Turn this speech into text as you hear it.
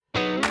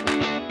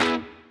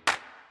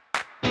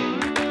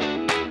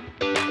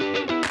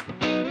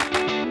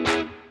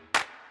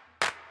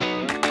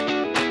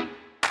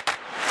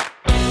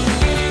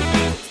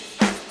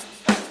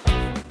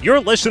You're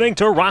listening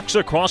to Rocks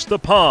Across the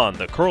Pond,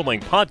 the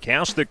curling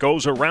podcast that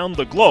goes around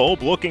the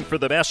globe looking for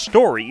the best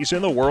stories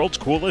in the world's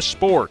coolest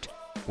sport.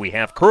 We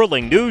have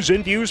curling news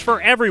and views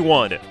for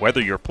everyone,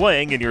 whether you're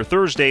playing in your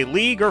Thursday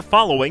league or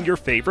following your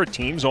favorite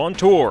teams on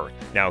tour.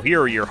 Now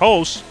here are your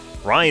hosts,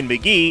 Ryan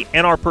McGee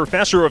and our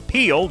Professor of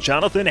Peel,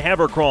 Jonathan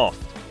Havercroft.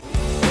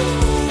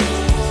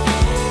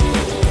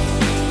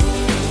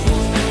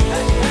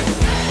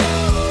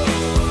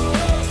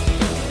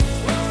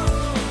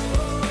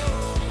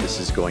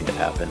 Going to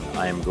happen.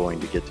 I am going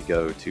to get to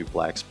go to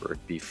Blacksburg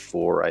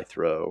before I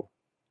throw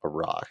a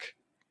rock.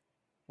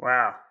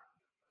 Wow.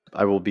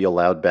 I will be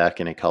allowed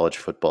back in a college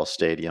football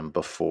stadium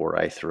before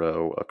I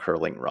throw a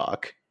curling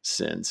rock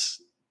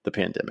since the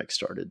pandemic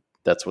started.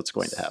 That's what's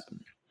going to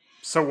happen.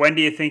 So when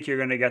do you think you're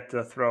going to get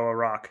to throw a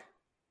rock?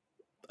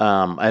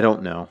 I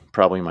don't know.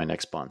 Probably my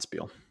next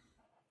Bonspiel.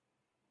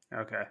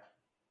 Okay.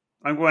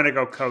 I'm going to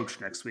go coach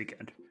next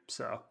weekend.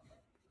 So.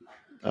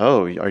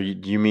 Oh,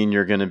 you mean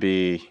you're going to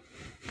be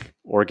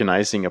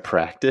organizing a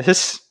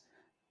practice?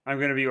 I'm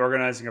going to be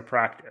organizing a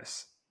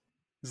practice.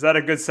 Is that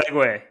a good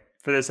segue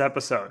for this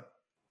episode?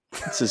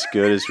 It's as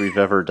good as we've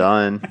ever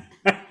done.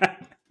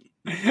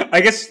 I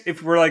guess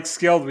if we're like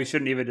skilled, we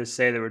shouldn't even just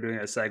say that we're doing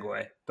a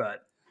segue,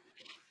 but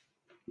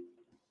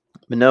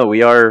no,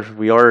 we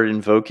are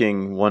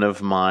invoking one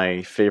of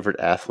my favorite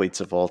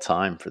athletes of all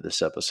time for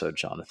this episode,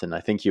 Jonathan. I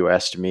think you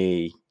asked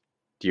me,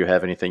 do you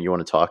have anything you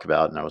want to talk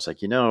about? And I was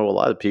like, a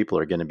lot of people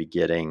are going to be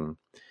getting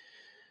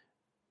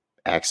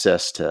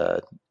access to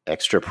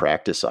extra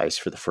practice ice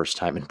for the first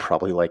time in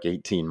probably like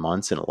 18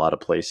 months in a lot of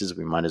places.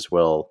 We might as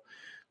well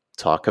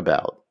talk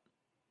about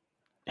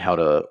how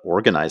to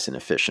organize an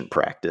efficient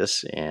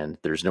practice, and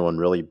there's no one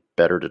really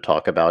better to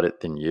talk about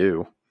it than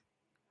you.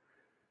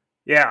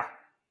 Yeah,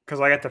 because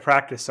I get to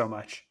practice so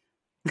much.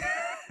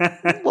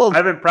 Well, I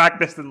haven't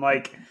practiced in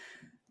like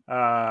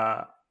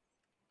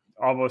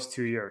almost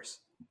 2 years.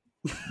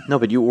 No,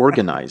 but you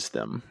organize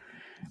them.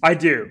 I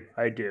do.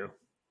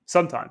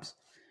 Sometimes.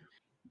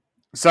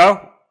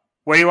 So,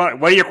 what do you want?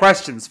 What are your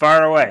questions?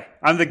 Fire away.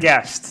 I'm the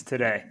guest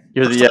today.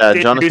 You're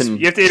Jonathan.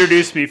 You have to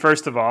introduce me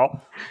first of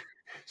all.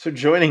 So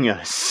joining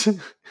us,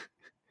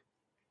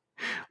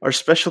 our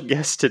special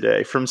guest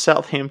today from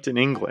Southampton,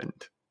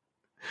 England.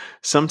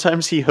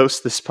 Sometimes he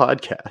hosts this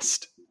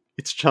podcast.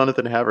 It's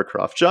Jonathan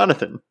Havercroft.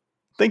 Jonathan,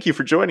 thank you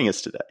for joining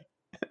us today.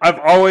 I've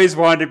always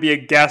wanted to be a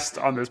guest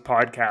on this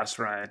podcast,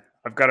 Ryan.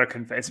 I've got to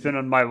confess, it's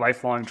been my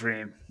lifelong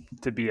dream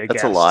to be a guest.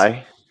 That's a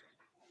lie.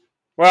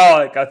 Well,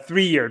 like a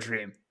 3-year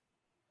dream.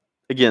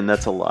 Again,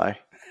 that's a lie.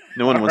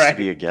 No one wants to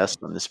be a guest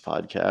on this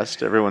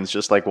podcast. Everyone's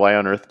just like, why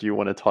on earth do you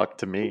want to talk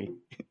to me?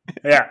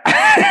 Yeah.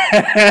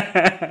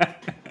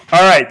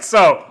 All right.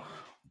 So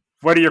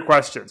what are your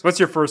questions? What's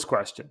your first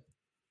question?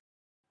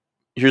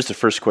 Here's the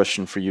first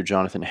question for you,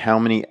 Jonathan. How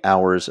many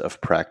hours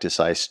of practice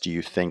ice do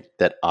you think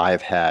that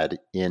I've had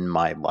in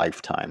my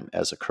lifetime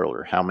as a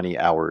curler? How many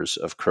hours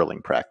of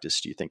curling practice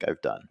do you think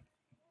I've done?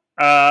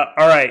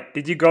 All right.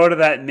 Did you go to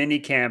that mini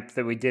camp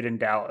that we did in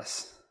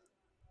Dallas?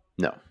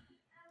 No.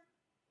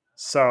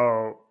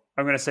 So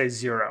I'm going to say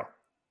 0.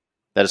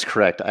 That is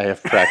correct. I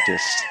have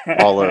practiced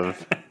all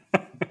of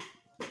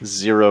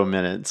 0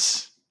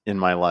 minutes in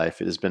my life.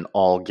 It has been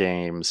all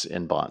games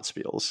and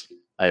Bonspiels.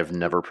 I have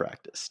never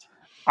practiced.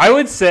 I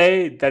would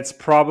say that's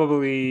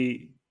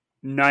probably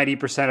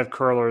 90% of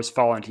curlers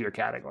fall into your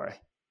category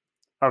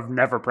of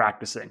never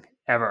practicing,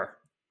 ever.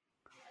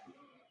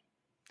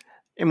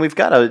 And we've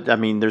got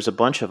there's a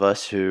bunch of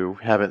us who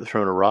haven't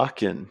thrown a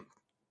rock in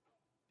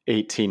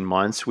 18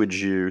 months. Would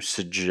you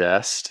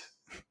suggest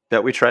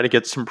that we try to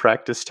get some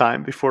practice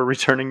time before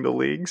returning to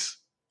leagues?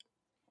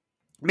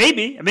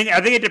 Maybe. I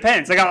think it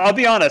depends. Like, I'll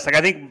be honest. Like,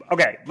 I think,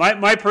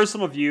 my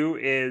personal view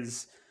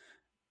is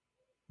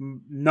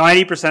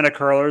 90% of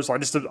curlers, or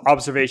just an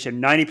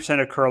observation,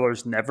 90% of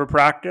curlers never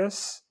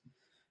practice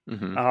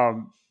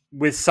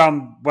with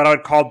some, what I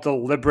would call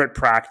deliberate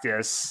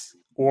practice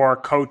or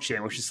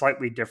coaching, which is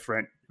slightly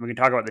different. We can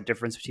talk about the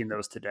difference between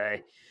those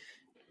today.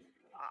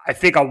 I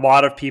think a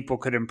lot of people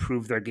could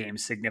improve their game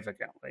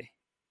significantly.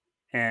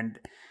 And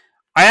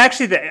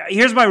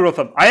here's my rule of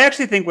thumb. I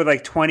actually think with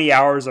like 20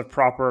 hours of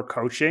proper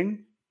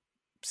coaching,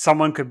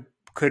 someone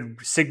could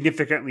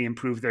significantly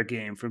improve their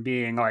game from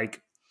being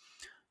like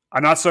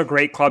a not so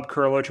great club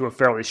curler to a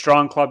fairly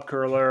strong club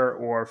curler,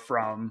 or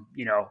from,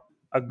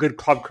 a good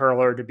club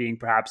curler to being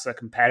perhaps a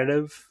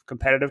competitive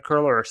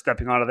curler or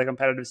stepping onto the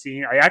competitive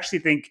scene. I actually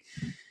think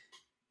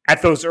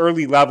at those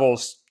early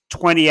levels,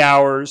 20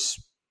 hours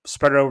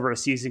spread over a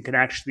season can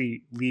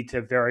actually lead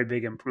to very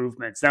big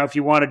improvements. Now, if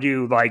you want to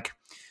do like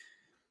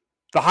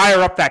the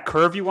higher up that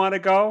curve you want to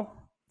go,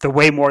 the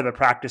way more the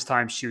practice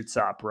time shoots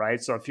up,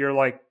 right? So if you're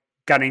like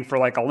gunning for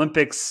like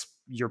Olympics,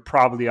 you're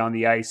probably on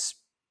the ice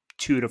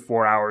 2 to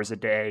 4 hours a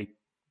day,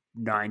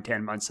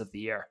 9-10 months of the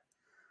year.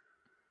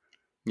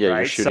 Yeah, right?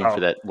 You're shooting for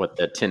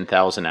that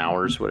 10,000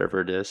 hours,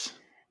 whatever it is.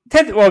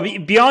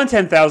 Beyond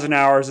 10,000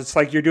 hours, it's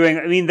like you're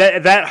doing,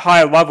 that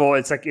high level,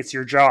 it's like, it's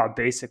your job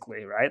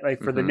basically, right? Like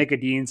for the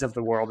Nicodines of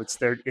the world,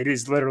 it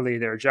is literally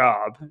their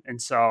job.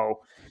 And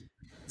so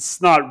it's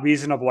not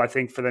reasonable, I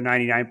think, for the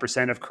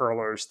 99% of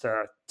curlers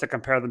to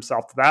compare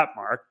themselves to that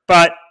mark.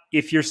 But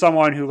if you're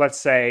someone who, let's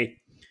say,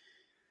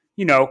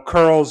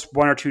 curls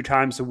 1 or 2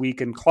 times a week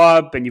in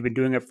club and you've been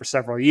doing it for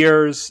several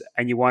years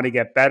and you want to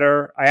get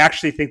better, I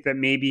actually think that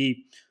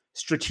maybe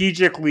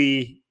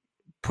strategically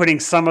putting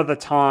some of the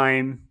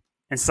time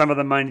and some of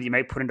the money that you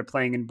might put into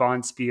playing in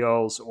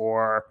bonspiels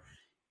or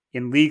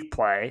in league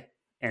play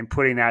and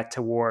putting that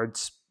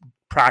towards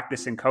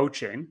practice and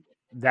coaching,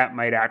 that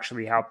might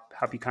actually help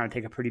you kind of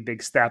take a pretty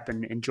big step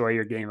and enjoy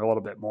your game a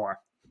little bit more.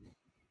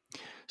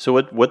 So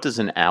what does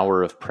an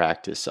hour of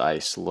practice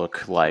ice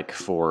look like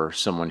for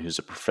someone who's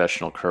a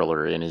professional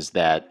curler? And is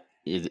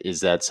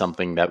that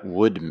something that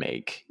would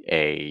make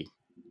a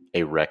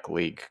rec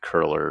league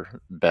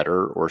curler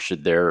better, or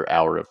should their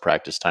hour of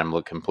practice time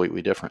look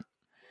completely different?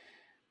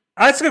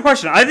 That's a good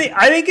question. I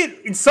think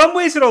it, in some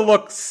ways it'll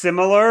look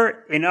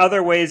similar. In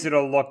other ways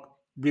it'll look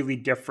really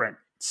different.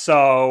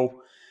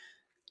 So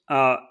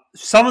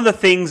some of the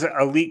things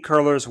elite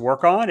curlers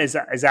work on is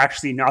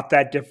actually not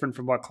that different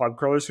from what club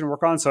curlers can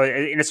work on. So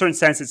in a certain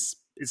sense,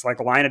 it's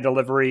like line of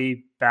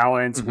delivery,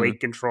 balance,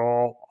 weight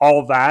control, all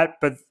of that.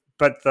 But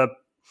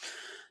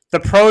the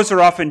pros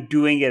are often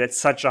doing it at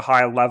such a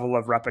high level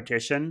of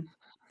repetition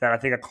that I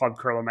think a club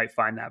curler might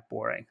find that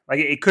boring. Like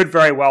it could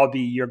very well be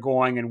you're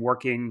going and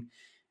working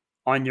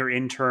on your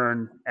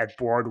intern at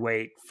board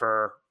weight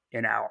for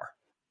an hour.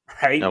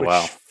 Right. Oh,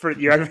 wow. For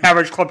your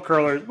average club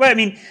curler, well, I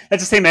mean,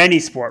 that's the same in any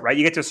sport, right?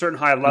 You get to a certain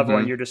high level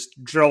and you're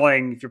just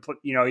drilling. If you're,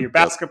 your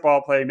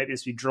basketball player, maybe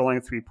just be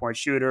drilling 3-point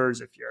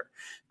shooters. If you're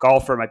a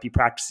golfer, might be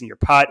practicing your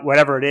putt,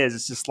 whatever it is.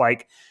 It's just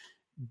like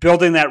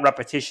building that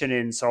repetition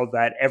in so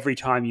that every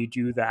time you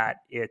do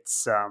that,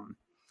 it's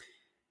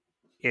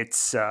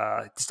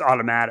just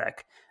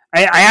automatic.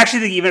 I actually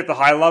think even at the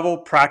high level,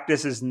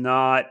 practice is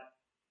not.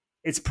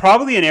 It's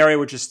probably an area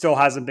which still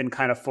hasn't been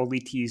kind of fully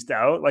teased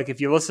out. Like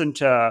if you listen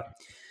to,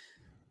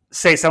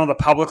 say, some of the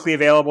publicly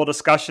available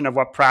discussion of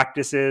what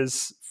practice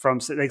is from,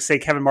 like, say,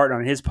 Kevin Martin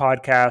on his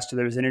podcast, or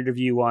there was an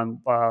interview on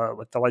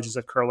with the Legends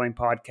of Curling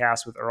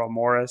podcast with Earl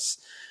Morris.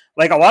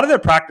 Like a lot of their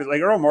practice,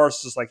 like Earl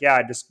Morris is like, yeah,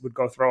 I just would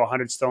go throw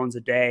 100 stones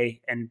a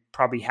day, and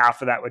probably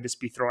half of that would just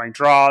be throwing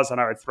draws,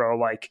 and I would throw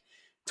like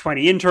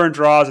 20 in-turn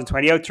draws and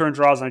 20 out-turn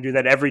draws, and I do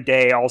that every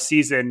day all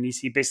season.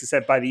 He basically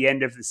said by the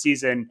end of the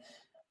season,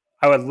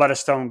 I would let a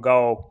stone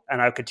go,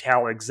 and I could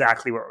tell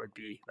exactly where it would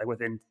be, like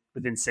within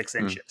 6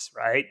 inches,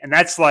 right? And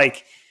that's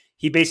like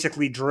he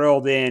basically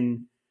drilled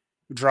in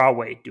draw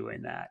weight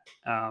doing that.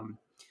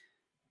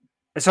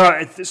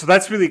 So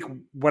that's really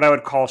what I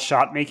would call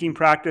shot making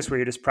practice, where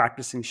you're just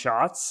practicing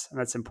shots, and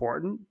that's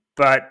important.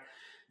 But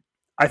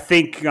I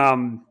think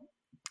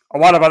a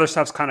lot of other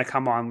stuff's kind of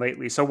come on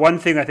lately. So one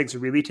thing I think's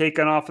really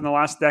taken off in the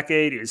last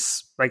decade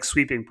is like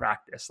sweeping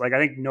practice. Like I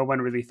think no one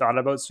really thought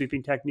about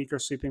sweeping technique or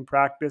sweeping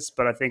practice,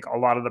 but I think a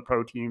lot of the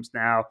pro teams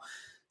now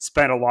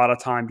spend a lot of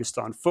time just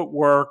on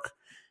footwork,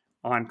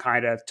 on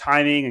kind of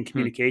timing and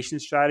communication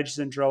strategies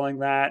and drilling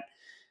that.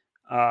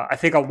 I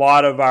think a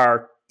lot of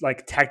our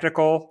like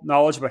technical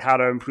knowledge about how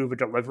to improve a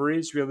delivery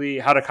is really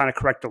how to kind of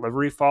correct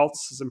delivery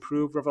faults has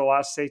improved over the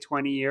last, say,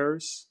 20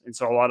 years. And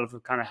so a lot of the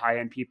kind of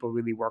high-end people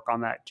really work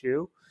on that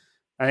too.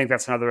 I think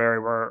that's another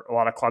area where a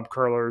lot of club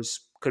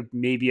curlers could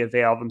maybe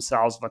avail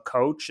themselves of a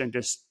coach, and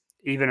just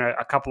even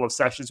a couple of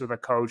sessions with a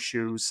coach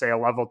who, say, a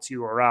level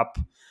 2 or up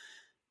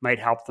might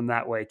help them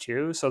that way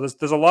too. So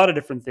there's a lot of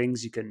different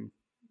things you can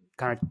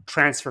kind of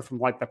transfer from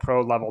like the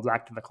pro level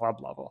back to the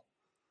club level.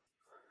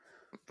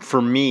 For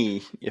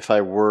me, if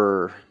I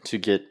were to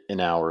get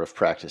an hour of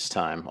practice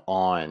time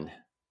on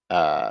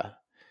at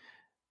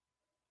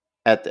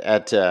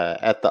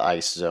the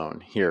ice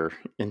zone here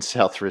in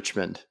South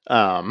Richmond,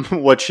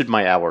 what should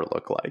my hour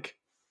look like?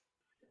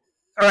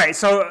 All right,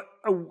 so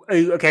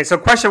okay, so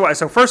question one.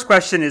 So first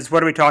question is,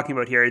 what are we talking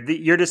about here?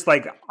 You're just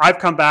like, I've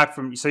come back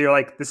from. So you're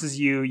like, this is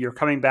you're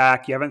coming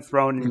back. You haven't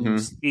thrown in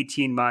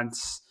 18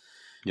 months.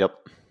 Yep.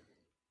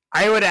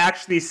 I would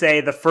actually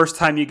say the first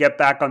time you get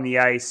back on the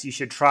ice, you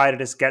should try to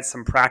just get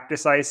some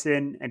practice ice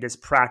in and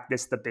just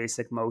practice the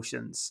basic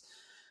motions.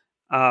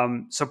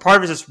 So part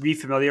of it is just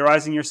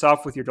refamiliarizing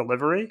yourself with your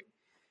delivery.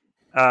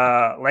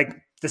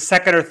 Like the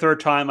second or third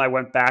time I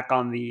went back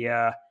on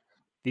the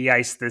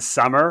ice this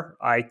summer,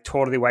 I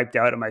totally wiped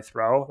out at my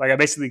throw. Like I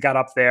basically got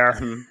up there,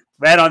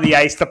 ran on the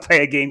ice to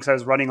play a game because I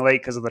was running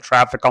late because of the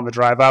traffic on the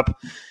drive up.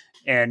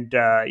 And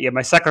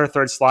my second or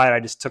third slide,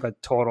 I just took a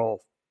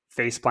total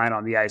face plant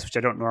on the ice, which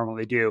I don't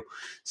normally do.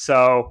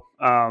 So,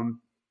 I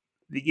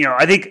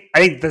think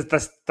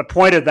the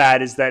point of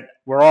that is that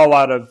we're all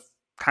out of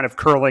kind of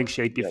curling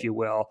shape, if you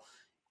will.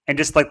 And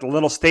just like the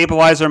little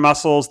stabilizer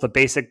muscles, the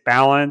basic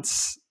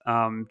balance,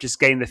 just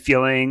getting the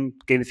feeling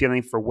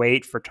for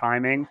weight, for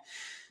timing,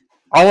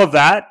 all of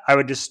that. I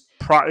would just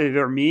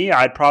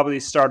I'd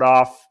probably start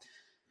off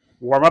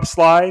warm-up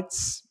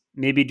slides,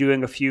 maybe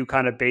doing a few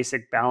kind of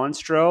basic balance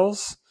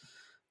drills,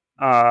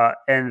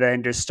 and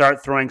then just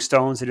start throwing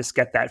stones to just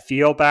get that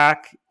feel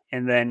back.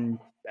 And then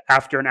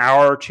after an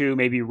hour or two,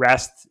 maybe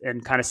rest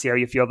and kind of see how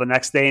you feel the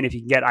next day. And if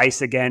you can get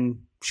ice again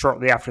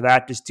shortly after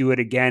that, just do it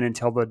again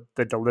until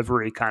the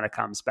delivery kind of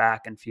comes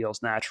back and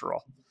feels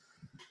natural.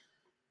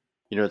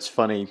 It's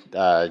funny.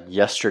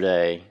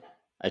 Yesterday,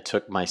 I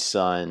took my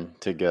son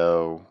to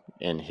go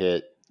and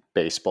hit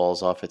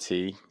baseballs off a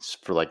tee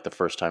for like the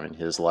first time in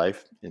his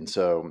life. And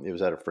so it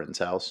was at a friend's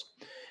house.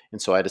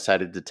 And so I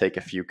decided to take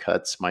a few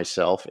cuts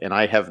myself. And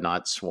I have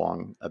not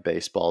swung a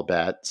baseball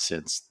bat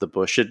since the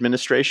Bush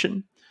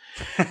administration.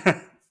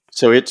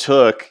 So it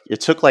took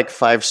like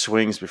 5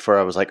 swings before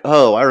I was like,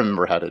 oh, I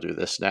remember how to do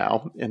this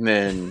now. And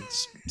then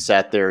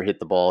sat there, hit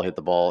the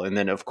ball. And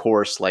then, of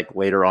course, like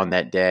later on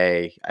that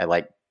day, I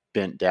like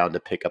bent down to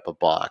pick up a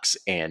box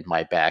and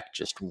my back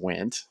just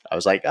went. I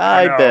was like,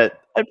 I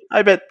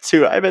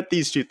bet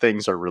these two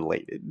things are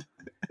related.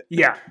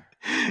 Yeah.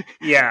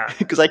 Yeah.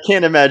 Because I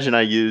can't imagine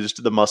I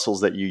used the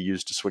muscles that you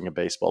use to swing a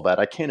baseball bat.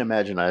 I can't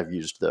imagine I've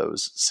used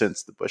those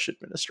since the Bush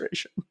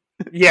administration.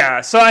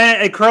 Yeah. So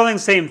curling,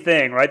 same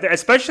thing, right?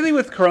 Especially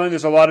with curling,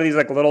 there's a lot of these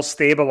like little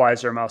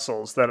stabilizer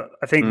muscles that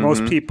I think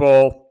most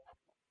people,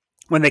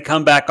 when they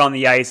come back on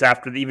the ice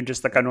after even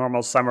just like a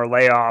normal summer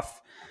layoff,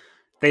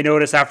 they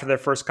notice after their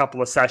first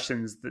couple of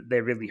sessions that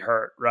they really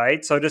hurt,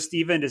 right? So just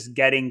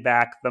getting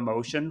back the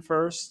motion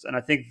first. And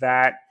I think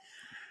that's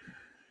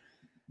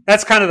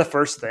kind of the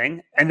first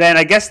thing. And then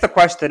I guess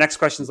the next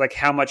question is like,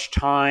 how much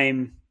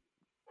time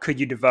could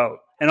you devote?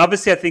 And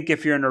obviously I think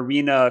if you're an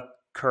arena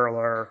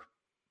curler,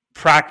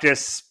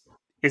 practice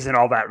isn't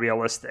all that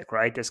realistic,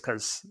 right? Just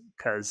because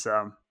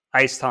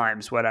ice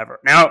times, whatever.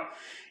 Now,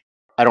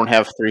 I don't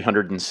have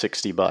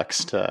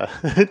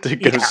 $360 to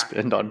go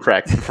spend on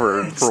practice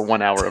for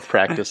 1 hour of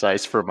practice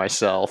ice for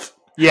myself.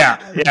 Yeah.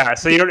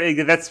 So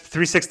that's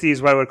 $360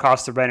 is what it would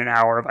cost to rent an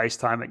hour of ice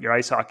time at your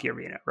ice hockey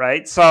arena,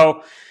 right?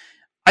 So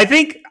I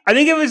think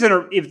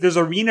if there's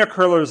arena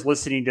curlers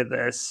listening to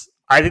this,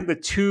 I think the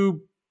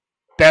two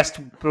best.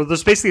 Well,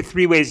 there's basically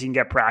 3 ways you can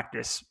get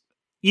practice.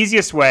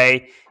 Easiest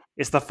way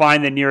is to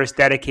find the nearest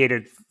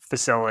dedicated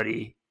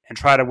facility and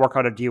try to work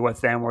out a deal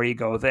with them where you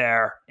go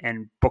there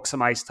and book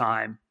some ice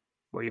time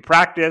where you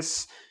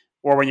practice,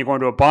 or when you're going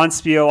to a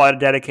bonspiel at a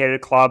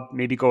dedicated club,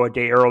 maybe go a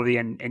day early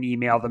and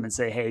email them and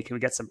say, hey, can we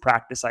get some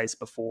practice ice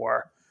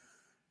before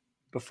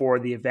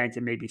the event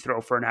and maybe throw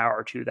for an hour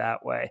or two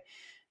that way.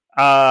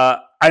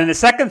 And the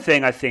second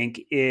thing I think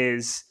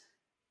is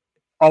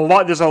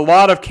there's a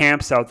lot of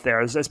camps out there,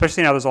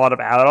 especially now there's a lot of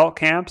adult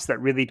camps that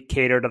really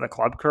cater to the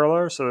club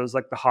curler. So there's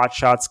like the Hot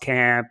Shots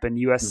camp, and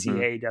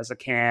USCA does a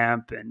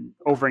camp, and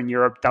over in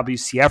Europe,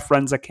 WCF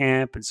runs a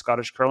camp, and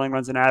Scottish Curling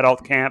runs an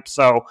adult camp.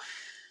 So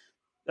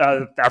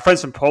our friends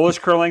from Polish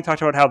Curling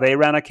talked about how they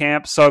ran a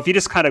camp. So if you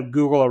just kind of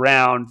Google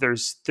around,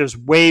 there's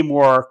way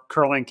more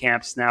curling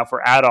camps now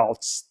for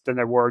adults than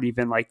there were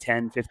even like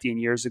 10, 15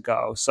 years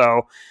ago.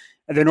 So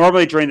they're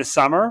normally during the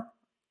summer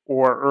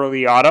or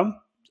early autumn.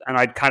 And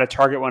I'd kind of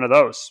target one of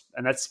those.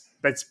 And that's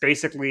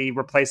basically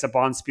replace a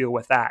bonspiel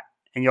with that.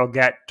 And you'll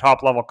get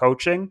top level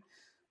coaching,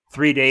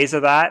 3 days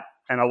of that,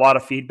 and a lot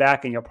of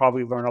feedback, and you'll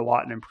probably learn a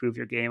lot and improve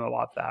your game a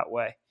lot that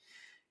way.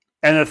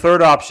 And the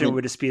third option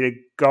would just be to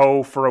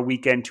go for a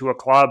weekend to a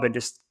club and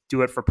just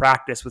do it for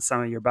practice with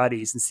some of your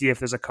buddies and see if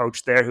there's a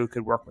coach there who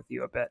could work with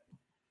you a bit.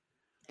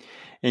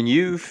 And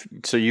you've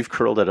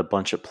curled at a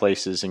bunch of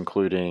places,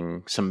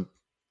 including some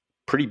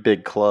pretty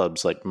big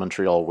clubs like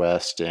Montreal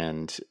West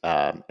and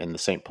the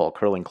St. Paul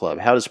Curling Club.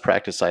 How does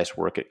practice ice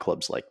work at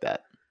clubs like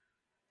that?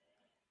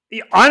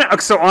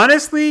 So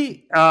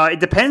honestly,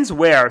 it depends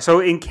where. So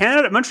in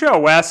Canada,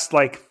 Montreal West,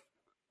 like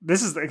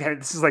this is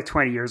like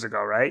 20 years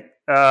ago, right?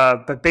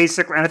 But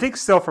basically, and I think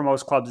still for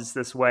most clubs it's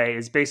this way,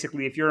 is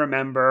basically if you're a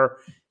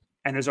member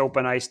and there's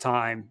open ice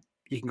time,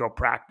 you can go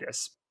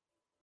practice.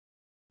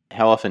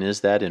 How often is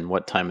that, and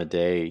what time of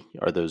day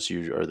are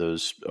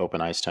those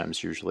open ice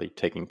times usually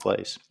taking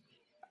place?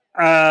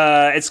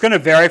 It's going to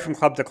vary from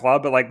club to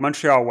club, but like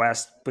Montreal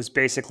West was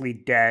basically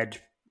dead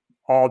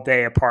all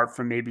day apart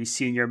from maybe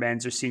senior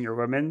men's or senior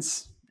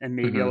women's and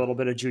maybe a little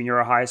bit of junior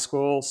or high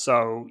school.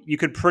 So you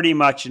could pretty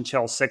much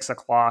until 6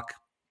 o'clock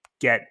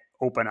get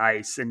open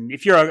ice. And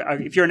if you're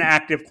an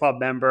active club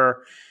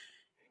member,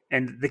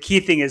 and the key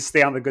thing is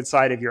stay on the good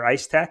side of your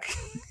ice tech,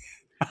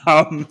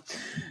 then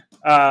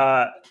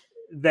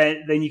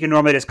you can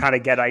normally just kind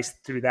of get ice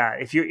through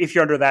that if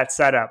you're under that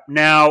setup.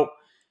 Now,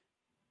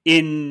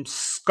 in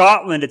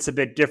Scotland, it's a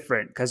bit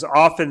different because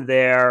often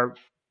the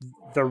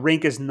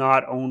rink is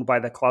not owned by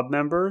the club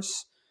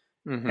members.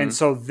 And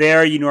so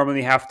there you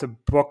normally have to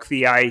book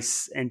the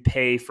ice and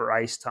pay for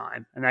ice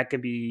time. And that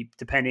could be,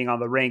 depending on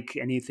the rink,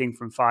 anything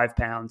from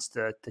 £5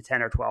 to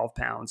 10 or 12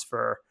 pounds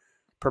per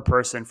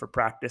person for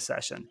practice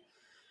session.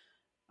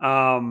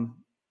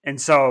 And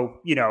so,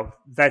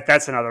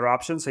 that's another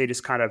option. So you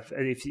just kind of,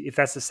 if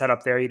that's the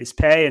setup there, you just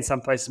pay. And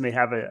some places may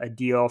have a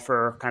deal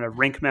for kind of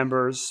rink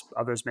members.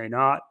 Others may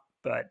not,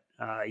 but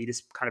you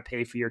just kind of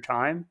pay for your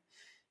time.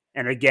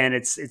 And again,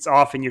 it's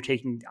often you're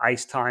taking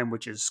ice time,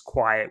 which is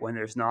quiet when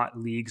there's not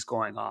leagues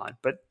going on.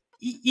 But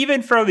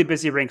even fairly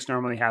busy rinks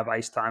normally have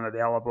ice time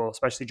available,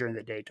 especially during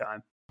the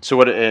daytime. So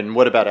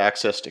what about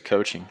access to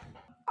coaching?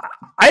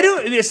 I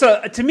don't.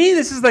 So to me,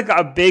 this is like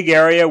a big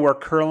area where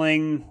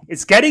curling.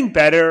 It's getting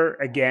better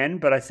again,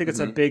 but I think it's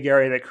a big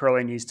area that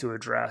curling needs to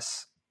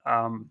address.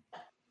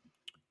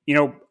 You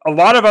know, a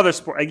lot of other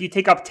sports. Like you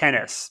take up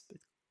tennis.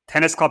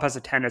 Tennis club has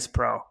a tennis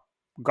pro.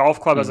 Golf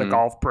club has a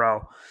golf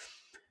pro.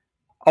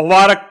 A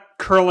lot of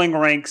curling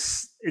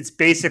rinks. It's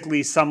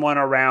basically someone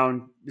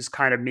around is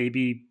kind of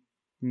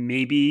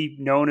maybe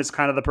known as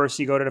kind of the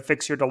person you go to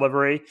fix your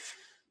delivery.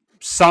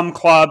 Some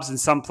clubs and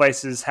some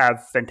places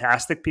have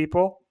fantastic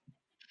people.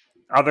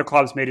 Other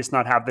clubs may just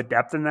not have the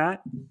depth in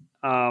that.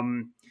 I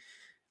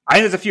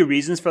think there's a few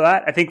reasons for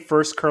that. I think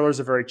first, curlers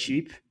are very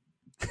cheap.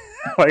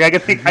 Like I can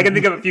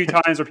think of a few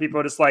times where people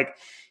are just like,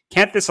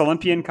 can't this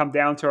Olympian come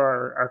down to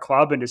our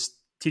club and just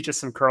teach us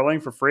some curling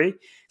for free?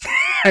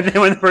 And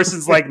then when the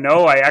person's like,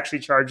 no, I actually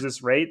charge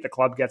this rate, the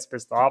club gets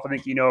pissed off. I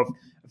think you know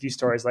a few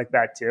stories like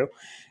that too.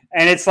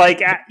 And it's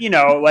like, you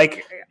know,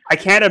 like I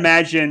can't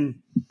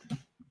imagine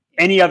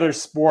any other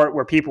sport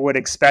where people would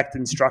expect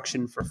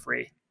instruction for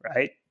free,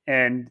 right?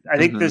 And I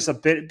think there's a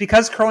bit,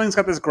 because curling's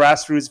got this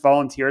grassroots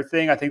volunteer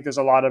thing, I think there's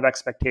a lot of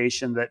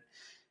expectation that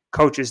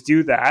coaches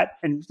do that.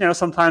 And, you know,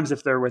 sometimes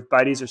if they're with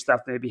buddies or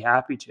stuff, they'd be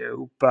happy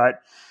to.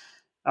 But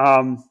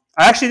I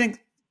actually think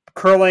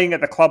curling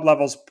at the club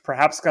levels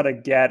perhaps got to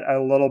get a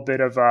little bit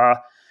of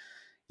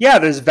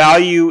there's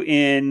value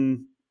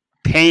in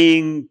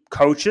paying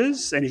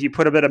coaches. And if you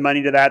put a bit of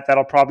money to that,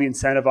 that'll probably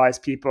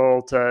incentivize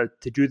people to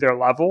do their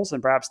levels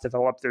and perhaps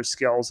develop their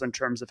skills in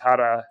terms of how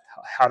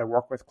to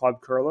work with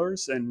club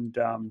curlers. And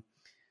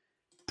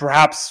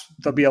perhaps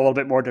there'll be a little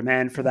bit more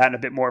demand for that and a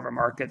bit more of a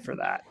market for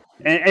that.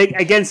 And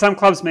again, some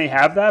clubs may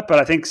have that, but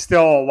I think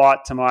still a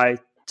lot to my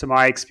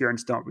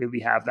experience don't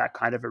really have that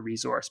kind of a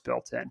resource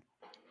built in.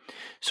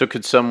 So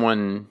could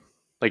someone,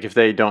 like if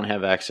they don't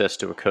have access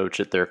to a coach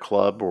at their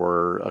club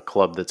or a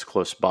club that's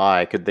close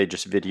by, could they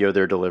just video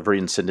their delivery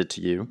and send it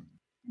to you?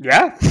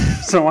 Yeah.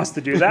 Someone wants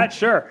to do that.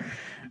 Sure.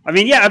 I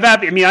mean, yeah, I'm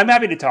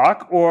happy to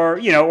talk, or,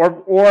 you know,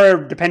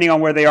 or depending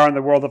on where they are in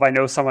the world, if I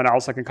know someone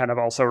else, I can kind of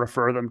also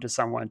refer them to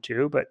someone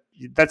too. But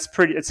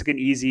it's like an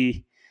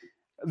easy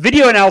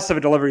video analysis of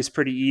a delivery is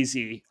pretty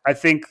easy. I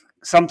think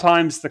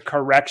sometimes the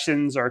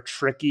corrections are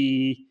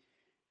tricky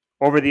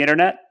over the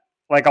internet.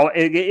 Like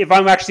if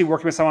I'm actually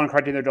working with someone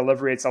correcting their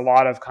delivery, it's a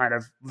lot of kind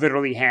of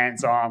literally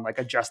hands-on, like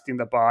adjusting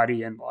the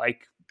body and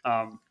like,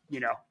 you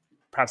know,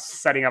 perhaps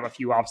setting up a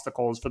few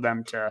obstacles for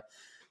them to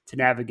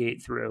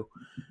navigate through.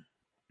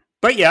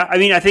 But yeah, I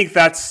mean, I think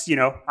that's, you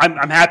know,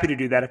 I'm happy to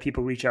do that if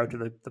people reach out to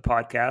the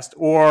podcast,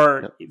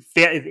 or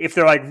if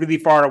they're like really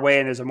far away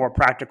and there's a more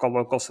practical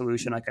local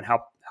solution, I can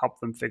help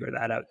them figure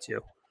that out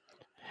too.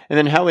 And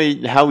then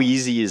how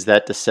easy is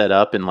that to set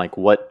up, and like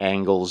what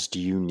angles do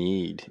you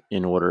need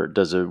in order?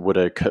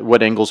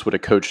 What angles would a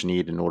coach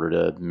need in order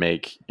to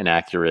make an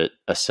accurate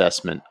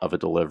assessment of a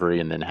delivery?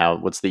 And then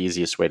what's the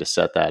easiest way to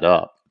set that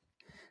up?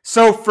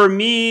 So for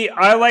me,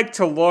 I like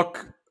to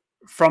look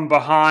from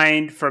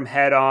behind, from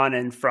head on,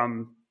 and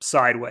from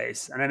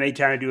sideways. And I may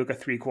kind of do like a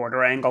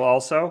 3/4 angle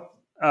also.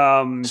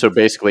 So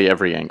basically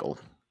every angle.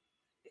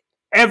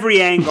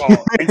 Every angle.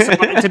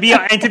 And to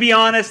be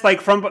honest, like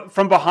from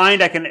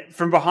behind,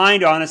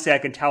 honestly, I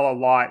can tell a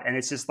lot. And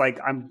it's just like,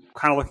 I'm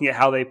kind of looking at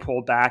how they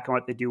pull back and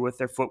what they do with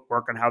their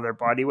footwork and how their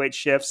body weight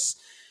shifts.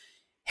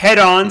 Head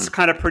on's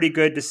kind of pretty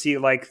good to see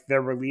like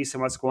their release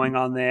and what's going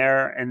on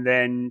there. And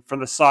then from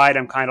the side,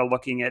 I'm kind of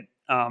looking at,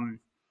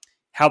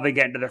 how they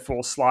get into their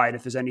full slide,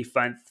 if there's any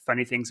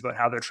funny things about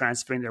how they're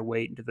transferring their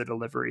weight into the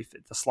delivery,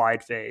 the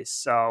slide phase.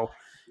 So,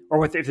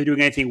 or if they're doing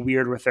anything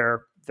weird with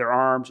their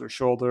arms or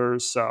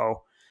shoulders.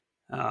 So,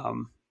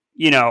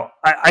 you know,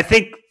 I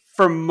think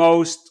for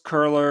most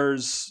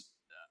curlers,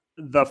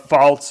 the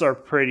faults are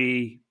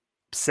pretty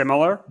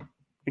similar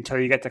until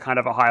you get to kind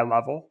of a high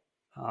level.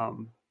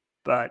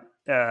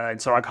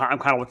 And so I'm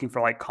kind of looking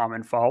for like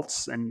common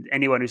faults, and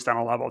anyone who's done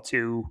a level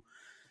 2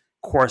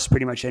 course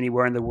pretty much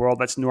anywhere in the world,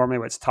 that's normally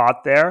what's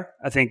taught there.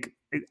 I think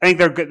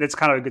they're good. That's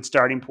kind of a good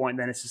starting point.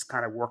 Then it's just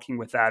kind of working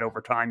with that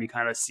over time. You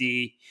kind of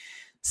see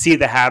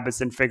the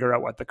habits and figure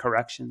out what the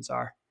corrections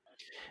are.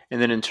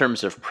 And then in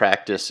terms of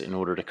practice, in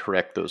order to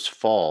correct those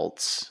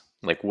faults,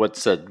 like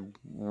what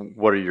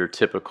are your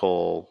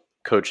typical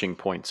coaching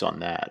points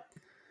on that?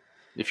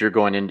 If you're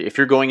going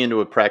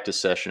into a practice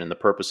session and the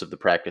purpose of the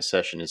practice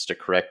session is to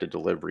correct a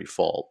delivery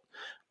fault,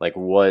 like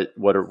what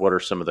are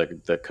some of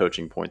the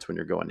coaching points when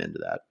you're going into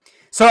that?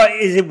 So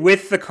is it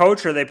with the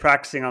coach, or are they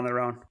practicing on their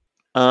own?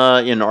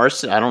 In our,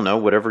 I don't know,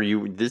 whatever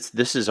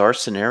this is our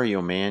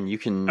scenario, man. You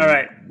can. All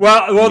right.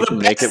 Well, the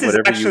best make it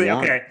whatever is actually, you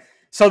want. okay.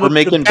 So we're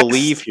making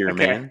believe here,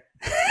 okay. Man.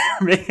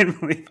 Making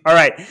believe. All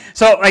right.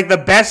 So like the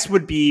best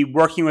would be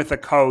working with a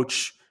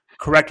coach,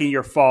 correcting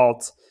your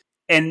fault.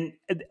 And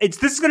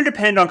this is going to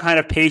depend on kind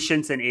of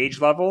patience and age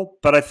level.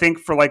 But I think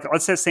for like,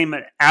 let's say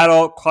an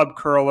adult club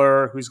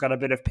curler who's got a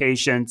bit of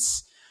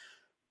patience,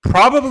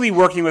 probably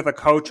working with a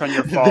coach on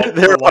your fault.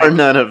 There are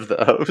none of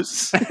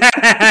those.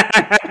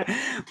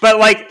 But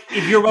like,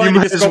 if you're willing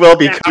you to just might as well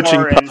be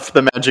coaching Puff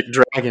the Magic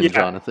Dragon, yeah,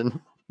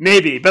 Jonathan.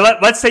 Maybe.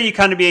 But let's say you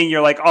come to me and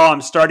you're like, oh,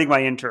 I'm starting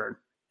my intern.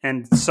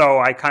 And so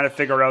I kind of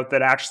figure out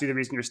that actually the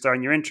reason you're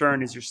starting your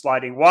intern is you're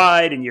sliding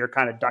wide and you're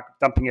kind of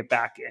dumping it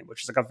back in,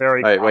 which is like a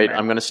very... All right, wait,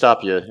 I'm going to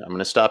stop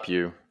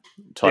you.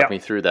 Talk me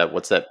through that.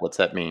 What's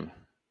that mean?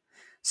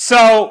 So,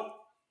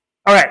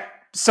 all right.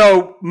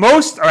 So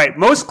most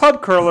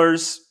club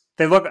curlers,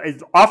 they look,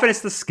 often it's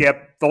the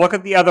skip. They'll look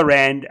at the other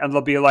end and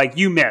they'll be like,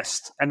 you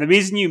missed. And the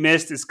reason you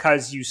missed is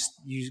because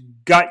you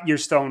got your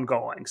stone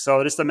going.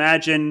 So just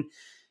imagine...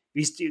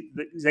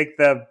 like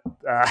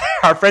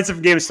our friends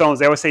from Game of Stones,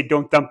 they always say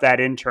don't dump that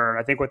intern.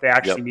 I think what they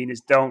actually mean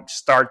is don't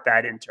start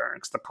that intern,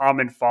 because the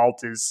common fault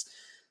is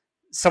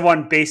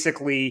someone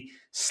basically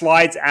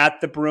slides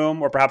at the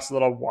broom or perhaps a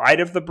little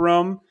wide of the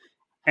broom,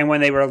 and when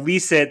they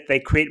release it, they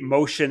create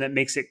motion that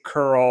makes it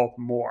curl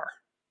more,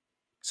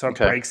 so it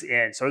breaks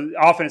in. So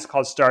often it's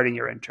called starting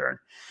your intern.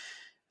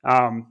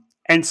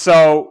 And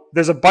so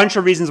there's a bunch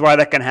of reasons why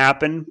that can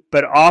happen,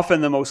 but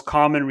often the most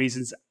common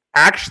reasons,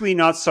 actually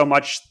not so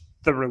much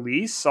the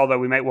release, although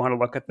we might want to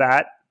look at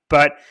that,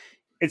 but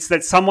it's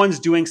that someone's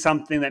doing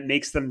something that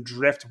makes them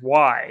drift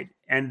wide,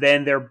 and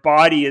then their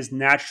body is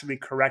naturally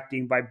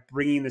correcting by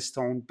bringing the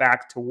stone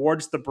back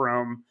towards the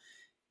broom,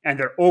 and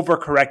they're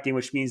overcorrecting,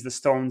 which means the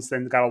stone's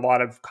then got a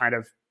lot of kind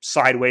of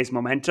sideways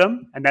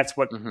momentum, and that's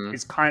what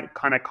is kind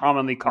of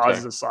commonly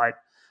causes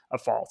a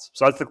fault.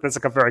 So that's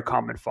like a very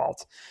common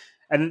fault.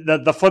 And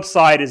the flip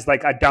side is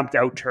like a dumped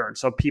out turn.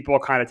 So people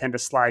kind of tend to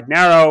slide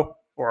narrow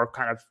or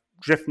kind of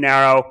drift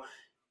narrow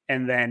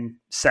and then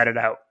set it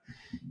out.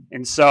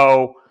 And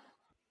so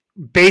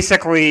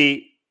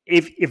basically,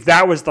 if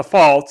that was the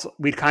fault,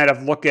 we'd kind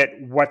of look at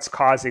what's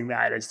causing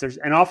that.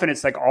 And often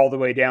it's like all the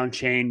way down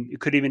chain.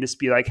 It could even just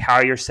be like how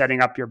you're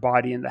setting up your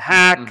body in the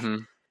hack.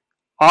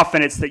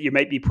 Often it's that you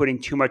might be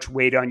putting too much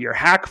weight on your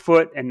hack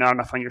foot and not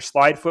enough on your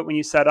slide foot when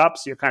you set up.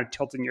 So you're kind of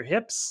tilting your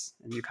hips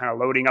and you're kind of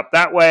loading up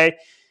that way.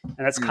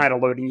 And that's kind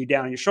of loading you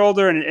down your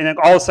shoulder. And then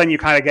all of a sudden you're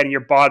kind of getting your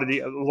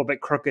body a little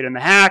bit crooked in the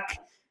hack.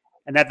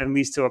 And that then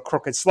leads to a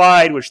crooked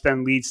slide, which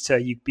then leads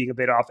to you being a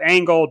bit off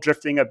angle,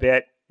 drifting a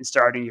bit, and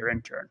starting your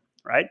intern,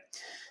 right?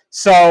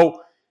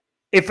 So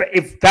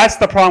if that's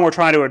the problem we're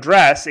trying to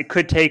address, it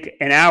could take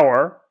an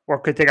hour or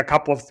it could take a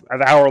couple of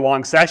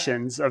hour-long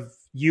sessions of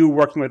you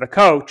working with a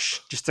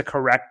coach just to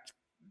correct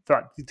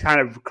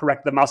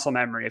the muscle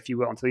memory, if you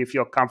will, until you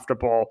feel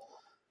comfortable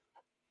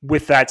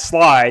with that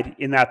slide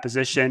in that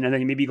position. And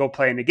then you maybe go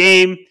play in the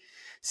game,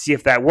 see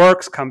if that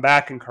works, come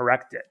back and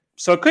correct it.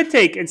 So it could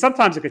take, and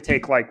sometimes it could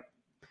take like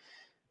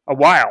a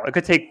while. It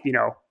could take,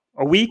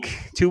 a week,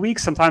 2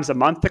 weeks, sometimes a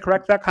month to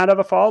correct that kind of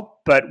a fault.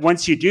 But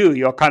once you do,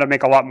 you'll kind of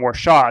make a lot more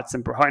shots.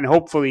 And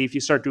hopefully if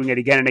you start doing it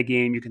again in a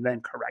game, you can then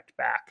correct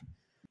back.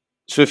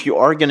 So if you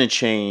are going to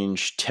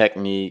change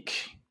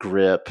technique,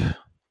 grip,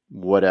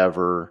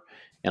 whatever,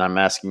 and I'm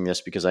asking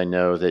this because I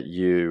know that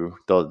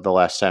the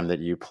last time that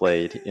you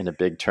played in a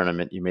big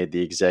tournament, you made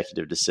the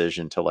executive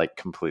decision to like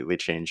completely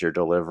change your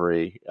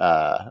delivery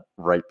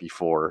right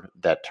before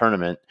that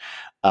tournament.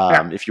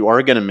 If you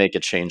are going to make a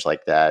change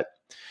like that,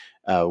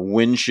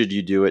 when should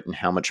you do it, and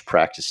how much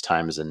practice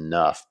time is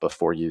enough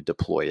before you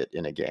deploy it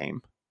in a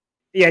game?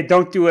 Yeah,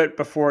 don't do it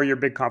before your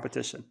big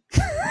competition.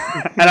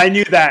 And I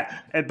knew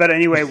that. But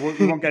anyway,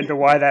 we won't get into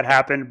why that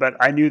happened, but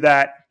I knew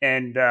that,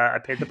 and I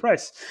paid the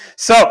price.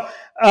 So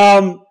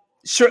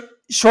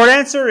short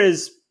answer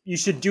is you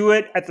should do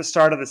it at the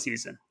start of the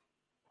season.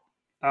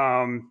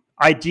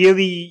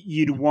 Ideally,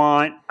 you'd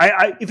want...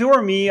 if it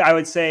were me, I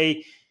would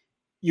say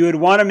you would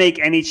want to make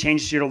any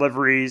changes to your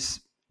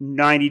deliveries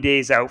 90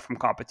 days out from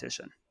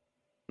competition.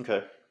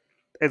 Okay.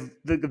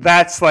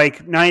 That's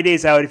like 90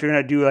 days out. If you're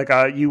going to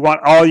do you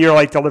want all your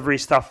like delivery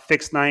stuff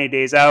fixed 90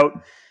 days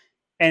out.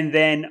 And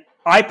then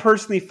I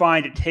personally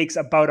find it takes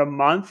about a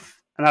month,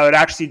 and I would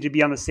actually, to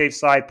be on the safe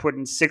side, put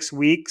in 6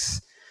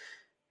 weeks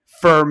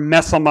for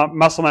muscle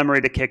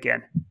memory to kick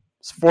in.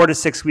 It's 4 to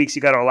 6 weeks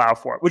you got to allow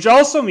for it, which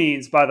also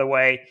means, by the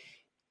way,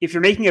 if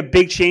you're making a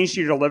big change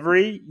to your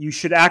delivery, you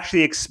should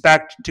actually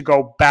expect to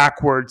go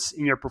backwards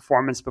in your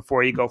performance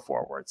before you go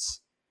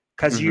forwards.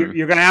 Because you're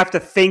going to have to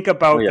think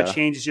about the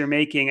changes you're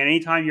making. And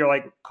anytime you're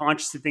like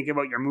consciously thinking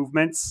about your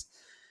movements,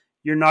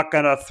 you're not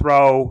going to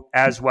throw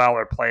as well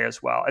or play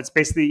as well. It's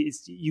basically,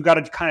 you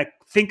got to kind of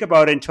think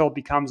about it until it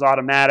becomes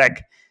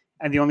automatic.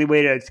 And the only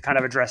way to kind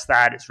of address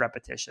that is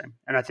repetition.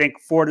 And I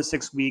think 4 to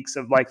 6 weeks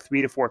of like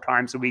 3 to 4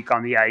 times a week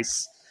on the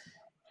ice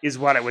is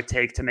what it would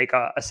take to make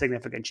a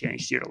significant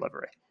change to your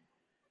delivery.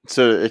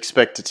 So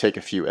expect to take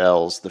a few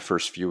L's the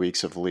first few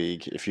weeks of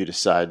league if you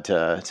decide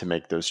to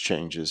make those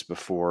changes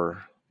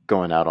before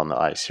going out on the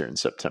ice here in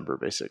September,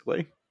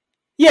 basically.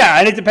 Yeah,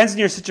 and it depends on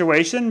your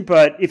situation,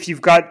 but if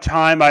you've got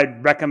time,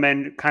 I'd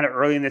recommend kind of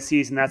early in the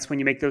season, that's when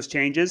you make those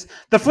changes.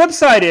 The flip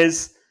side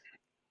is,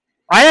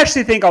 I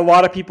actually think a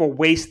lot of people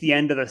waste the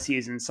end of the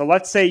season. So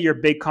let's say your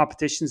big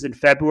competition's in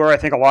February. I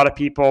think a lot of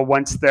people,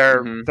 once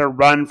their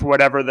run for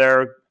whatever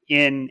they're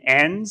in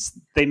ends,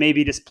 they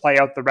maybe just play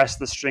out the rest of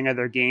the string of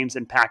their games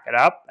and pack it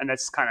up, and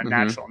that's kind of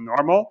natural and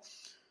normal.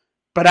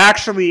 But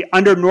actually,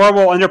 under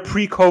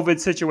pre-COVID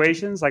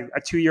situations, like a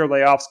 2-year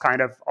layoff's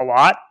kind of a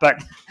lot.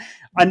 But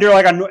under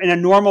in a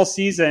normal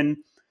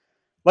season,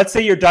 let's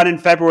say you're done in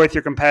February with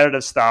your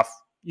competitive stuff.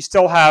 You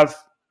still have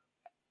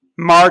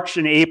March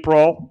and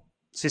April.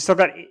 So you still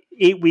got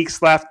 8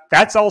 weeks left.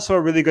 That's also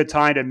a really good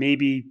time to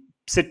maybe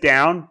sit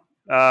down,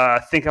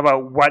 think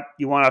about what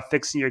you want to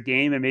fix in your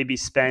game, and maybe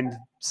spend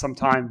some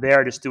time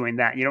there just doing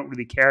that. You don't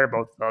really care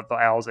about the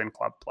L's in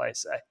club play,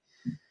 say.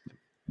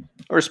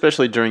 Or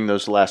especially during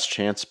those last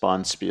chance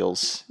bond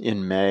spiels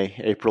in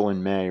April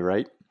and May,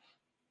 right?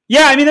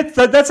 Yeah, I mean,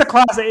 that's a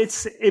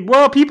class.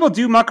 Well, people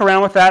do muck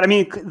around with that. I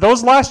mean,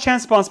 those last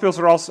chance spawn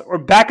spiels or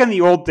back in the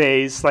old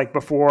days, like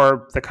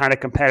before the kind of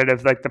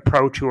competitive, like the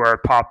Pro Tour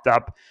popped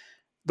up.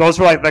 Those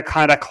were like the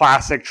kind of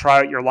classic try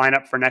out your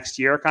lineup for next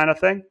year kind of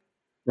thing.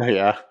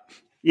 Yeah.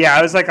 Yeah,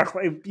 it was like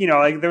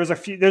there's a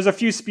few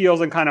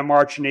spiels in kind of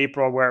March and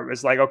April where it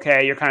was like,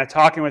 okay, you're kind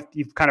of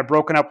you've kind of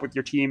broken up with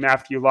your team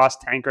after you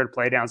lost Tankard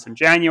playdowns in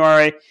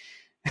January,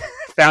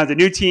 found a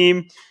new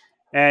team.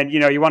 And,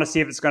 you want to see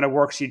if it's going to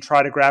work. So you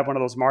try to grab one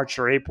of those March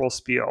or April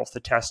spiels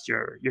to test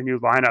your new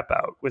lineup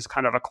out. Was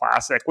kind of a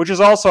classic, which is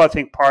also, I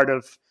think, part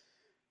of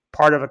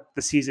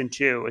the season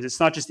too. Is it's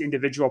not just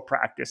individual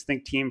practice. I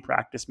think team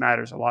practice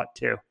matters a lot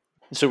too.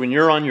 So when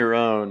you're on your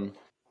own,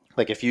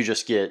 like if you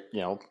just get,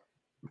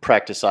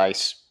 practice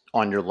ice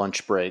on your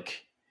lunch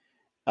break,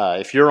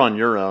 if you're on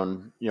your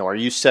own, are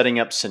you setting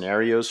up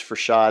scenarios for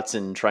shots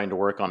and trying to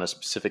work on a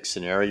specific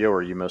scenario, or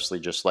are you mostly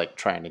just like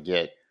trying to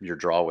get your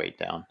draw weight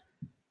down?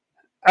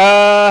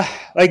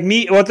 Like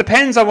me, well, it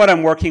depends on what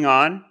I'm working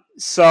on.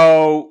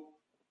 So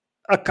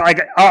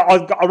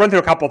I'll run through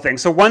a couple of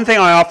things. So one thing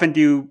I often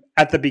do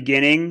at the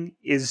beginning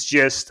is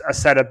just a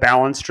set of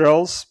balance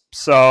drills.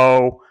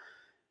 So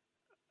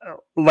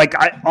like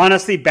I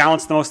honestly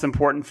balance the most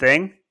important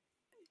thing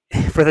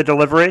for the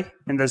delivery.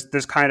 And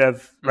there's kind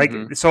of like,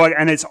 so,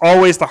 and it's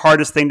always the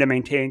hardest thing to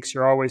maintain because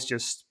you're always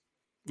just,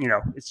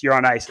 you're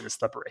on ice and it's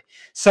slippery.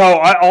 So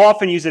I'll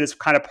often use it as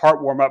kind of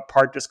part warm up,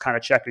 part just kind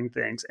of checking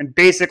things. And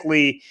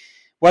basically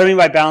what I mean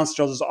by balance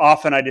drills is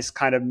often I just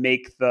kind of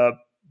make the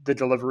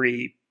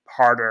delivery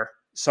harder.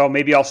 So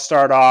maybe I'll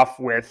start off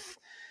with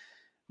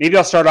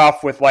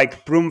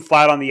like broom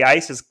flat on the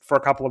ice for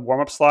a couple of warm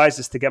up slides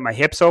just to get my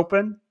hips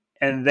open.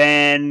 And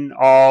then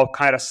I'll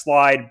kind of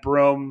slide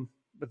broom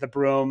with the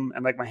broom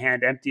and like my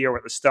hand empty or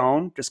with a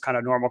stone, just kind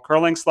of normal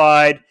curling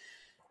slide.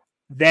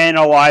 Then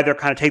I'll either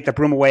kind of take the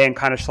broom away and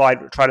kind of try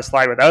to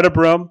slide without a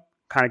broom,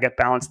 kind of get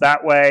balanced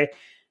that way.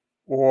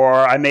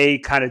 Or I may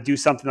kind of do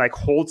something like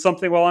hold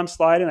something while I'm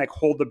sliding, like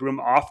hold the broom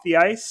off the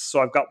ice. So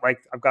I've got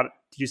to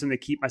do something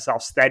to keep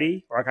myself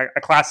steady. Or like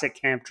a classic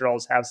camp drill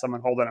is have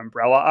someone hold an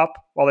umbrella up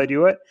while they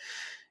do it.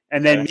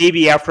 And then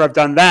maybe after I've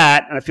done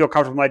that and I feel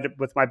comfortable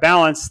with my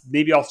balance,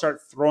 maybe I'll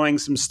start throwing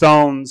some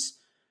stones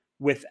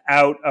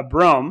without a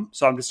broom.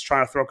 So I'm just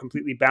trying to throw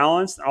completely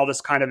balanced. And I'll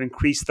just kind of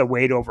increase the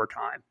weight over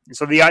time. And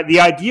so the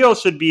ideal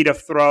should be to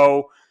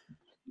throw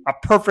a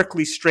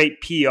perfectly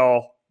straight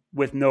peel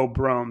with no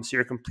broom. So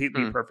you're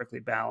completely perfectly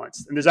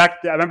balanced. And I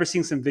remember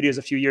seeing some videos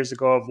a few years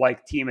ago of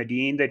like Team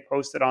Adine they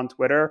posted on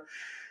Twitter.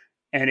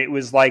 And it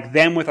was like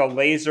them with a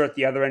laser at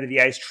the other end of the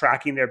ice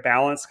tracking their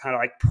balance, kind of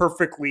like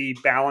perfectly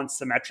balanced,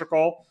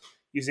 symmetrical,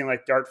 using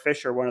like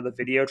Dartfish or one of the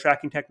video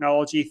tracking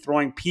technology,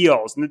 throwing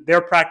peels. And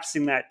they're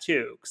practicing that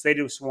too, because they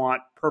just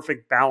want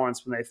perfect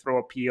balance when they throw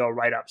a peel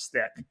right up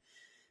stick.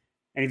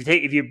 And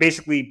if you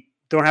basically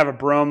don't have a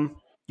broom,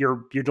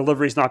 your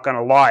delivery is not going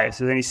to lie. If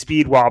there's any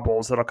speed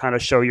wobbles, that'll kind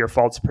of show your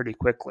faults pretty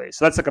quickly.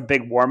 So that's like a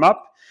big warm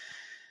up.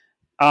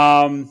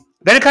 Then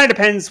it kind of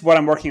depends what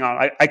I'm working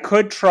on. I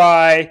could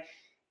try,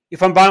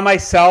 if I'm by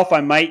myself,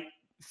 I might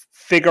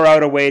figure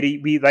out a way to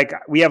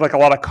we have like a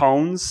lot of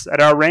cones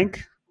at our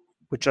rink,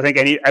 which I think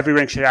every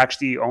rink should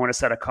actually own a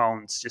set of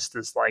cones, just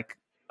as like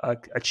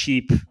a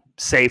cheap,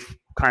 safe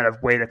kind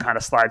of way to kind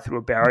of slide through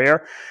a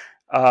barrier.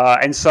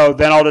 And so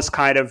then I'll just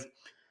kind of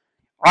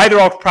either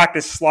I'll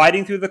practice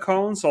sliding through the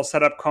cones. So I'll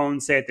set up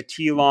cones, say at the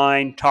tee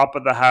line, top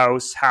of the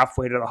house,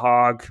 halfway to the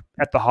hog,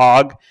 at the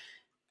hog,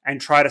 and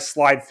try to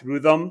slide through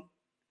them,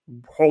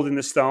 holding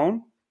the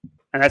stone.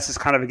 And that's just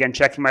kind of, again,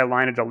 checking my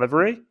line of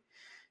delivery.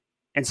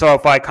 And so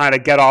if I kind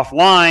of get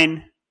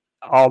offline,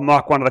 I'll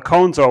knock one of the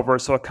cones over,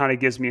 so it kind of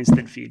gives me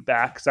instant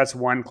feedback. So that's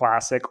one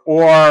classic.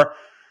 Or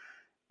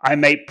I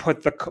may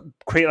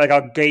create like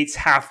a gates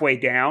halfway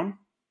down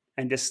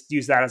and just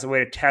use that as a way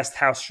to test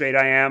how straight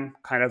I am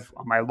kind of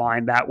on my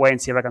line that way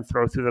and see if I can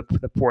throw through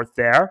the port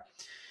there.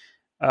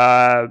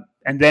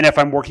 And then if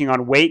I'm working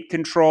on weight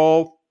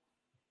control,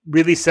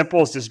 really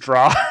simple is just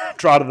draw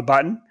to the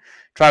button.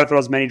 Try to throw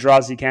as many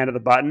draws as you can to the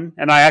button.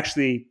 And I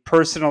actually,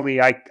 personally,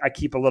 I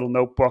keep a little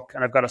notebook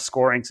and I've got a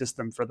scoring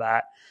system for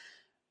that.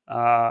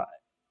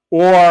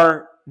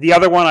 Or the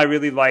other one I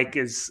really like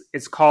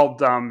it's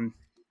called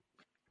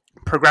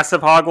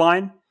progressive hog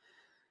line,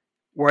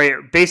 where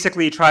you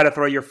basically try to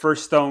throw your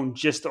first stone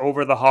just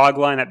over the hog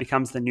line. That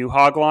becomes the new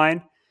hog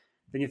line.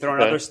 Then you throw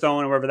another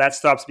stone, and wherever that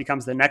stops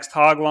becomes the next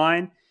hog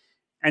line.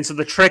 And so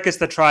the trick is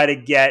to try to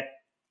get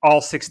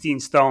all 16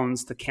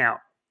 stones to count.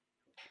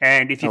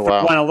 And if you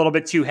throw one a little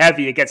bit too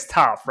heavy, it gets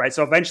tough, right?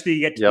 So eventually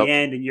you get to the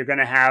end and you're going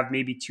to have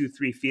maybe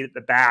 2-3 feet at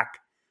the back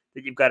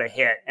that you've got to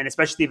hit. And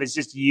especially if it's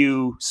just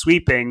you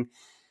sweeping,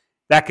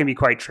 that can be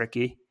quite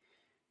tricky.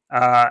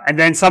 And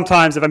then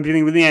sometimes if I'm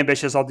feeling really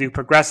ambitious, I'll do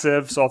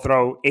progressive. So I'll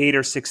throw 8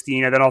 or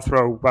 16, and then I'll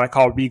throw what I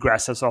call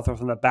regressive. So I'll throw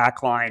from the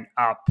back line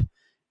up.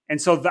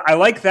 And so I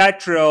like that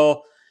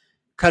drill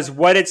because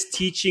what it's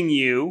teaching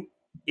you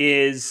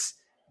is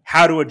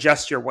how to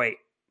adjust your weight.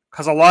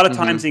 Because a lot of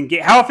times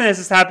how often has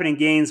this happened in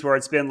games where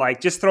it's been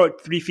like, just throw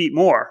it 3 feet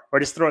more or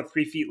just throw it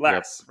 3 feet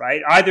less,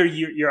 right? Either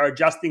you're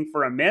adjusting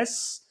for a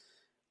miss,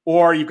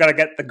 or you've got to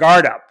get the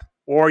guard up,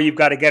 or you've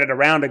got to get it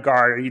around a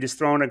guard, or you just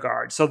throw in a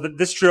guard. So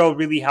this drill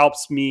really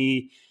helps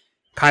me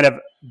kind of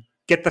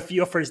get the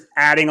feel for just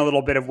adding a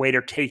little bit of weight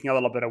or taking a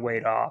little bit of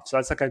weight off. So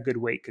that's like a good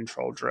weight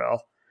control drill.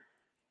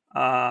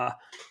 A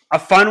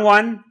fun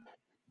one,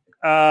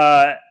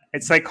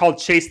 it's like called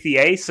Chase the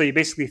Ace. So you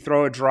basically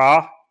throw a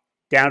draw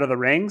down to the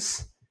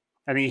rings,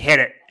 and then you hit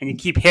it, and you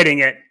keep hitting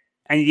it.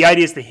 And the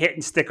idea is to hit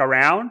and stick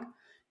around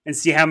and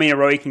see how many in a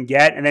row you can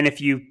get. And then if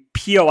you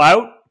peel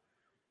out,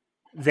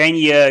 then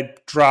you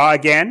draw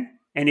again.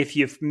 And if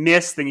you've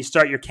missed, then you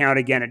start your count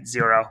again at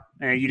 0.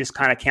 And you just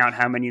kind of count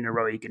how many in a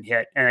row you can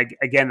hit. And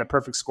again, the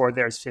perfect score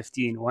there is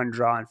 15, 1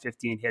 draw and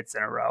 15 hits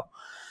in a row.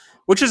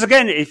 Which is,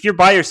 again, if you're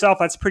by yourself,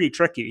 that's pretty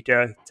tricky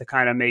to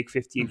kind of make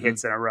 15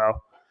 hits in a row.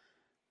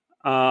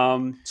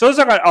 So those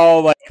are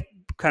all like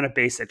kind of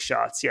basic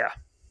shots, yeah.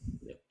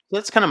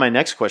 That's kind of my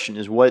next question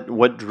is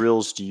what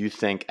drills do you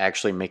think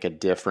actually make a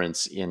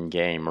difference in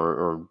game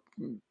or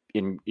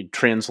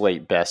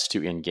translate best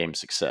to in-game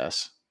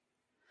success?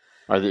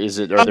 Are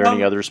there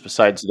any others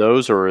besides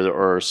those,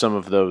 or are some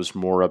of those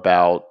more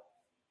about,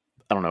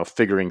 I don't know,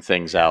 figuring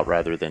things out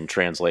rather than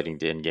translating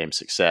to in-game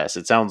success?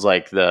 It sounds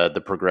like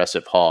the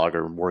progressive hog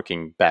or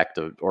working back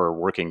to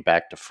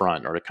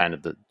front are kind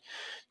of the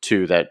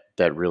two that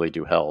really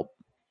do help.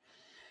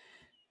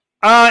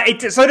 So it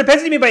depends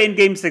what you mean by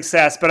in-game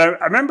success, but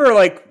I remember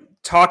like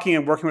talking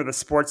and working with a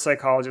sports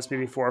psychologist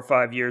maybe 4 or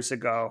 5 years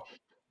ago,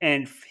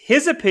 and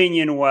his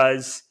opinion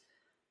was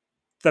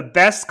the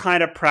best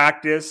kind of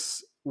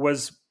practice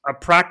was a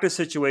practice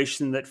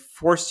situation that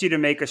forced you to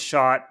make a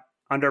shot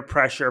under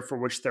pressure for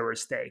which there were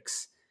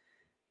stakes.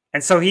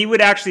 And so he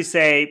would actually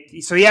say,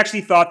 he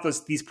actually thought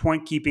these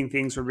point keeping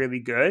things were really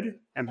good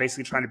and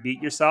basically trying to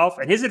beat yourself.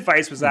 And his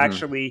advice was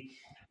actually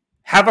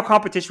have a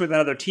competition with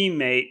another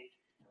teammate,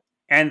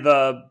 and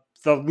the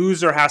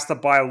loser has to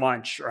buy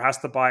lunch or has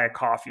to buy a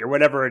coffee or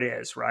whatever it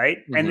is, right?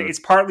 And it's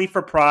partly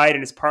for pride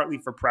and it's partly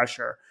for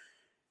pressure.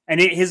 And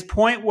his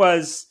point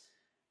was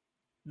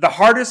the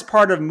hardest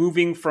part of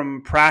moving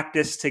from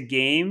practice to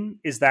game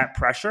is that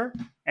pressure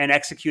and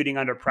executing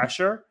under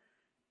pressure.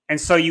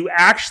 And so you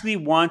actually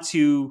want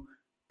to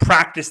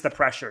practice the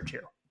pressure too.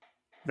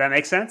 Does that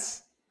make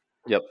sense?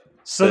 Yep.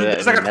 So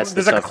there's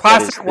a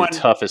classic one. The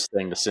toughest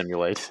thing to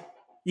simulate.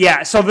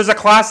 Yeah. So there's a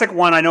classic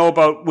one I know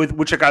about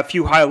which a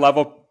few high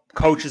level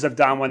coaches have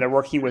done when they're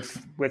working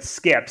with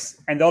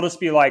skips, and they'll just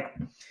be like,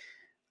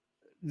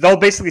 they'll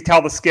basically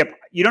tell the skip,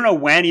 you don't know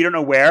when, you don't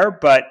know where,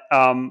 but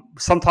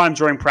sometime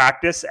during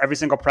practice, every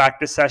single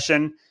practice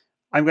session,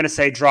 I'm going to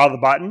say, draw the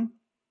button.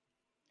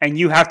 And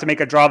you have to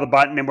make a draw the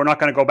button, and we're not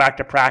going to go back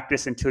to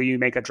practice until you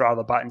make a draw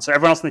the button. So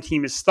everyone else on the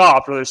team is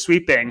stopped or they're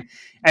sweeping.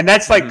 And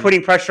that's like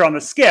putting pressure on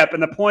the skip.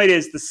 And the point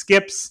is the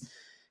skips,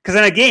 because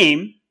in a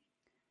game,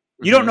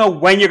 you don't know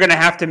when you're going to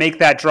have to make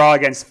that draw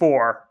against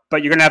 4,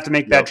 but you're going to have to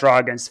make that draw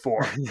against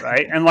 4,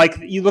 right? And like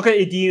you look at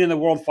Edin in the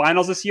World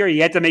Finals this year, he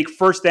had to make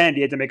first end,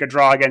 he had to make a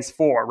draw against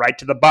 4, right?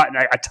 To the button,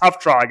 a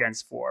tough draw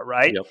against 4,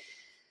 right? Yep.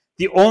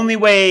 The only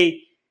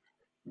way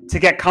to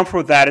get comfortable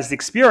with that is the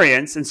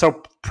experience. And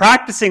so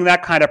practicing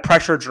that kind of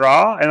pressure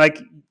draw, and like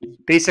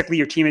basically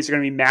your teammates are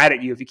going to be mad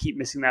at you if you keep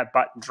missing that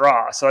button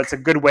draw. So it's a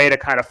good way to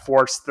kind of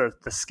force the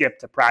skip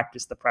to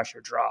practice the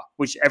pressure draw,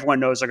 which everyone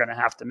knows they're going to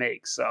have to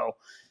make. So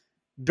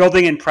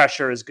building in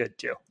pressure is good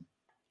too.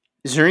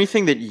 Is there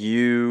anything that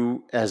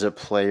you, as a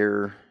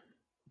player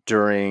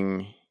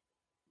during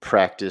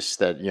practice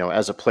that,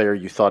 as a player,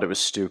 you thought it was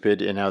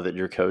stupid, and now that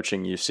you're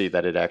coaching, you see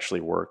that it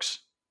actually works?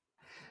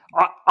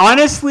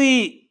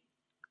 Honestly,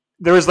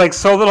 there was like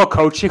so little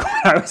coaching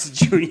when I was a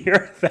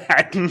junior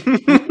that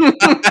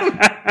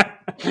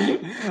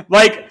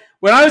like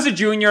when I was a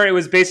junior, it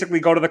was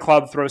basically go to the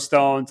club, throw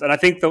stones. And I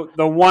think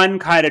the one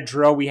kind of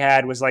drill we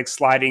had was like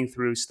sliding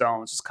through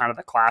stones. It's kind of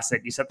the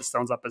classic. You set the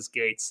stones up as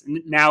gates.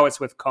 And now it's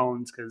with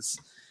cones because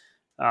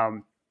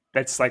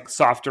that's like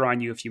softer on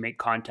you if you make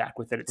contact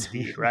with it at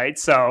speed, right?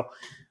 So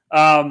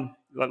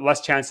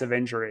less chance of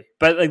injury.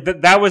 But like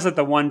that was like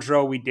the one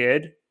drill we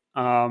did.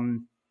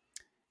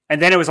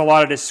 And then it was a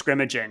lot of just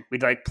scrimmaging.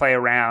 We'd like play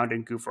around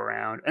and goof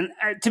around. And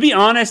to be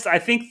honest,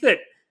 I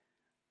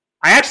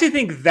actually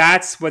think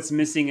that's what's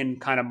missing in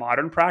kind of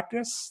modern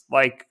practice.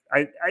 Like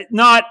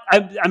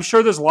I'm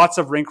sure there's lots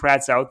of rink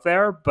rats out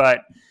there,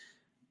 but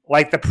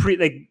like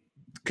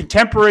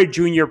contemporary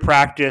junior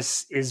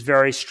practice is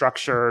very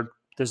structured.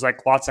 There's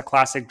like lots of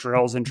classic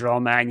drills and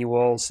drill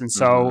manuals. And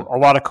so a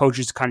lot of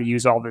coaches kind of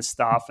use all this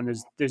stuff, and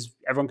there's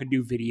everyone can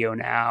do video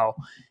now.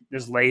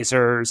 There's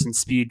lasers and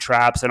speed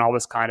traps and all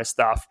this kind of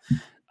stuff.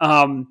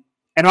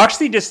 And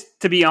actually, just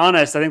to be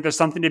honest, I think there's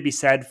something to be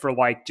said for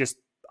like just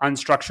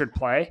unstructured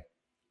play,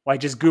 like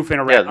just goofing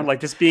around, like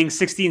just being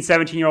 16,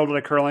 17-year-old at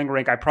a curling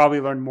rink. I probably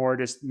learned more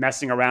just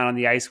messing around on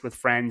the ice with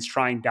friends,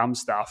 trying dumb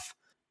stuff.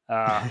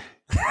 I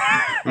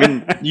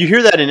mean, you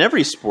hear that in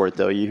every sport,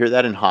 though. You hear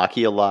that in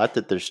hockey a lot,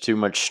 that there's too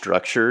much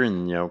structure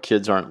and,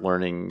 kids aren't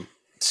learning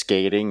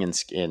skating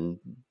and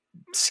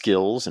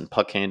skills and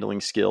puck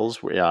handling skills.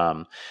 You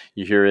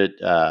hear it.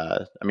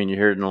 You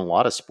hear it in a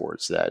lot of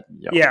sports that,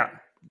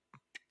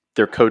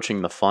 they're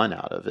coaching the fun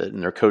out of it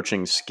and they're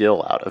coaching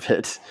skill out of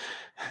it.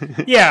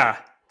 Yeah.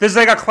 There's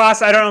like a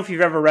class, I don't know if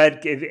you've ever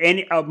read,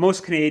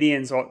 most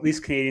Canadians, or at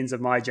least Canadians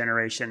of my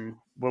generation,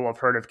 will have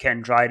heard of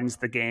Ken Dryden's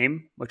The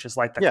Game, which is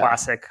like the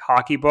classic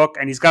hockey book.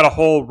 And he's got a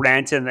whole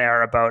rant in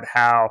there about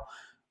how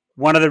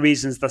one of the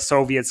reasons the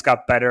Soviets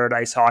got better at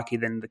ice hockey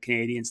than the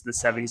Canadians in the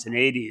 70s and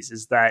 80s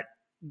is that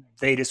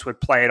they just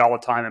would play it all the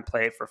time and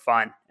play it for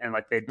fun. And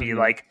like they'd be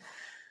like,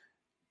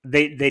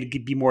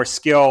 they'd be more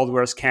skilled,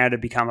 whereas Canada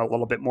become a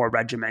little bit more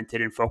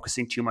regimented and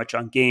focusing too much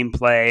on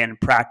gameplay and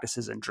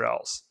practices and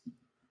drills.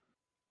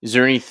 Is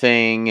there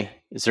anything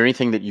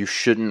that you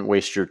shouldn't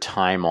waste your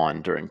time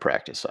on during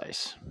practice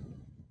ice?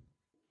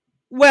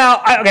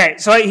 Well, okay.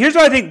 So here's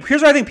what I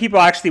think people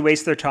actually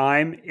waste their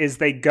time is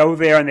they go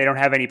there and they don't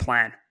have any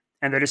plan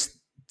and they're just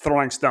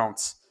throwing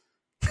stones.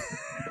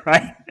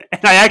 Right?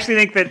 And I actually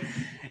think that,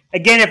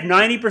 again, if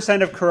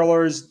 90% of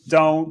curlers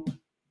don't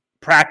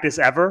practice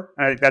ever,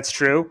 I think that's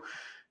true.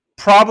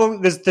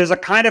 Probably there's a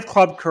kind of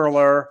club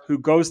curler who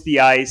goes to the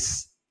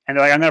ice and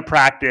they're like, I'm going to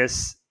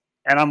practice,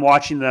 and I'm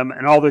watching them,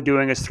 and all they're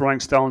doing is throwing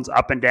stones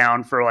up and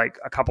down for like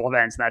a couple of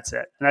ends, and that's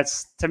it. And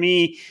that's, to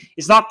me,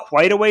 it's not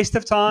quite a waste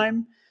of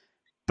time,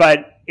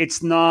 but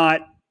it's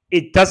not.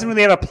 It doesn't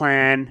really have a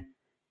plan.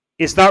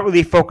 It's not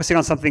really focusing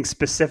on something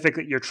specific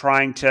that you're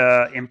trying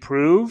to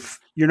improve.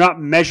 You're not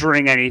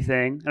measuring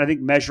anything. And I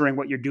think measuring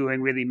what you're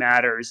doing really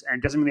matters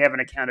and doesn't really have an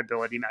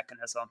accountability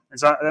mechanism. And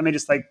so let me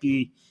just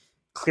be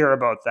clear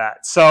about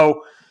that.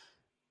 So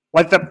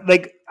I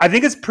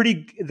think it's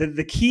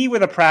the key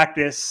with a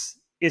practice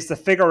is to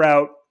figure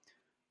out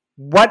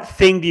what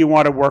thing do you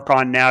want to work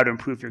on now to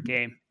improve your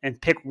game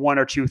and pick one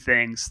or two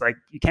things. Like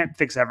you can't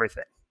fix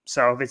everything.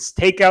 So if it's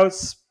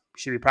takeouts, you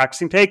should be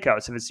practicing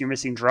takeouts. If you're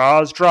missing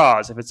draws.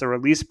 If it's a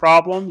release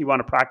problem, you want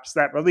to practice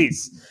that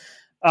release.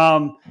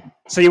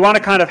 So you want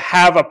to kind of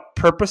have a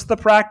purpose to the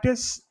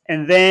practice,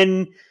 and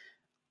then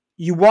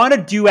you want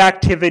to do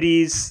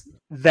activities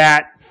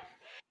that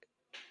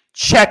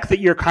check that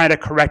you're kind of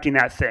correcting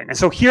that thing. And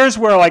so here's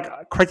where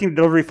like correcting the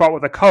delivery fault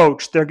with a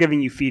coach, they're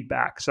giving you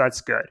feedback. So that's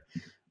good.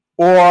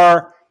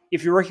 Or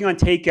if you're working on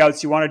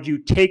takeouts, you want to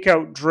do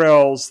takeout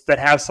drills that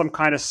have some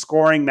kind of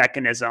scoring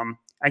mechanism,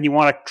 and you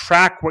want to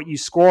track what you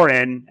score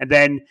in and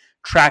then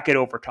track it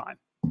over time.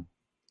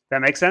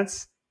 That makes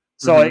sense?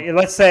 So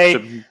let's say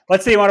you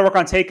want to work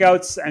on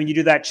takeouts and you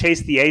do that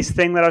chase the ace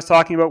thing that I was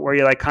talking about, where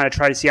you like kind of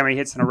try to see how many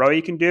hits in a row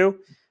you can do.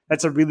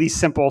 That's a really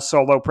simple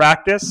solo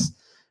practice.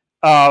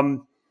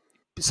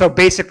 So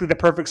basically the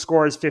perfect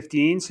score is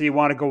 15. So you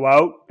want to go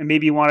out, and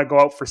maybe you want to go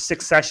out for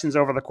 6 sessions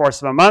over the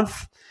course of a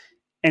month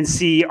and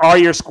see, are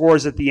your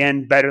scores at the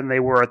end better than they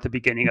were at the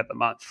beginning of the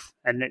month?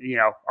 And,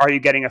 are you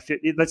getting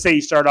let's say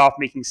you start off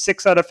making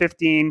 6 out of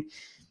 15.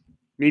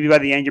 Maybe by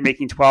the end you're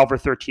making 12 or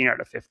 13 out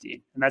of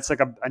 15. And that's like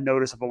a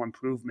noticeable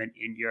improvement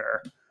in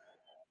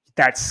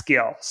that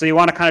skill. So you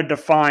want to kind of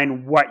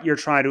define what you're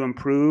trying to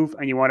improve,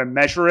 and you want to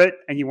measure it,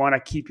 and you want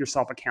to keep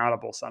yourself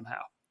accountable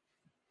somehow.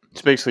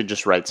 It's basically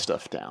just write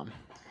stuff down.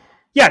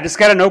 Yeah, just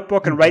get a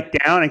notebook and write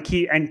down and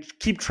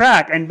keep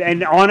track.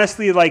 And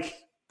honestly, like,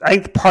 I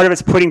think part of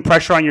it's putting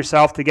pressure on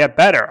yourself to get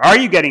better. Are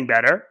you getting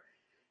better?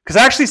 Because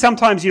actually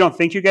sometimes you don't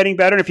think you're getting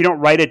better. And if you don't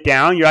write it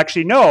down, you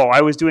actually know, I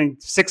was doing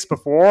 6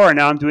 before and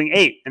now I'm doing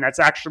 8. And that's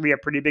actually a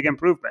pretty big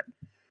improvement.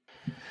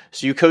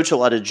 So you coach a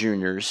lot of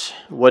juniors.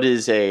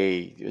 What's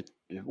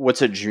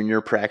a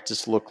junior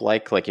practice look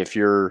like? Like I'm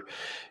sure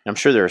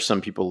there are some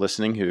people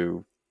listening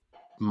who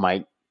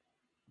might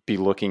be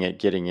looking at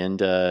getting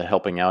into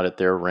helping out at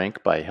their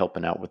rink by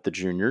helping out with the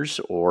juniors,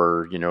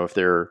 or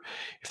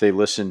if they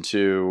listen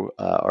to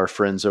our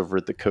friends over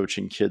at the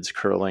Coaching Kids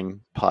Curling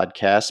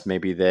podcast,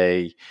 maybe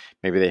they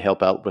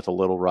help out with a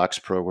Little Rocks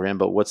program.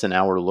 But what's an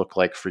hour look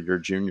like for your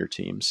junior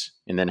teams?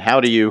 And then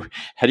how do you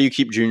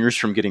keep juniors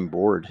from getting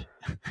bored?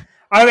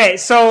 Okay,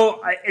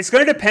 so it's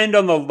going to depend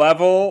on the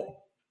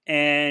level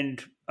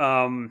and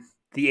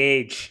the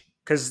age,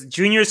 because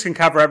juniors can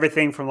cover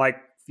everything from 4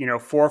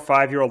 or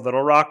 5-year-old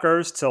Little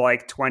Rockers to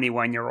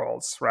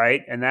 21-year-olds,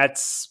 right? And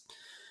that's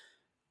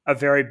a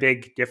very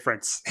big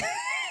difference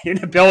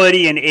in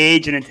ability and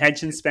age and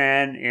attention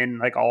span and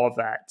all of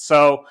that.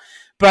 So,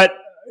 but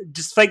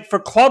just for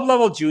club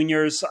level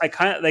juniors, I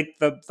kind of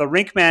the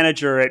rink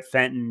manager at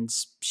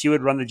Fenton's, she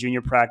would run the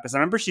junior practice. I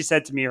remember she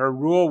said to me, her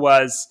rule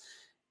was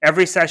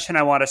every session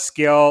I want a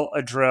skill,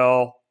 a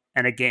drill,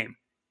 and a game.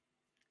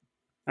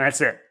 And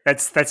that's it.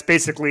 That's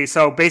basically, you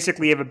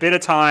have a bit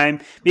of time.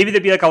 Maybe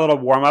there'd be a little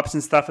warm-ups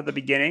and stuff at the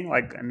beginning,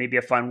 maybe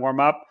a fun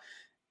warm-up.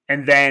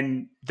 And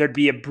then there'd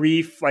be a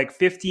brief, like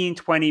 15,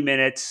 20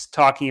 minutes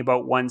talking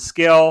about one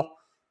skill,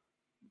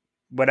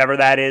 whatever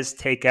that is,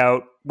 take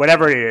out,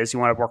 whatever it is you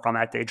want to work on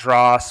that day,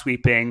 draw,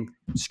 sweeping,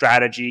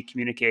 strategy,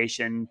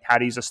 communication, how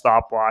to use a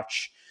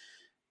stopwatch.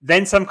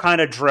 Then some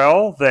kind of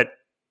drill that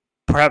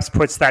perhaps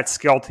puts that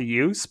skill to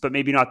use, but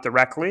maybe not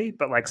directly,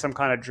 but like some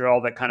kind of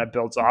drill that kind of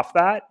builds off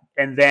that.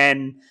 And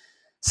then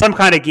some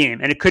kind of game.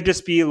 And it could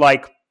just be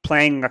like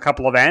playing a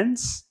couple of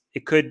ends.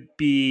 It could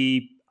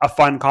be a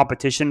fun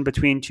competition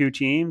between two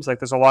teams. Like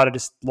there's a lot of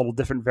just little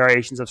different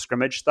variations of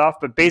scrimmage stuff.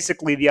 But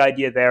basically the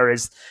idea there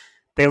is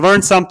they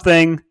learn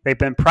something, they've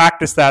been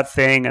practiced that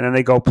thing, and then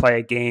they go play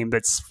a game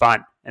that's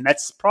fun. And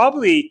that's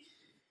probably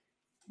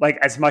like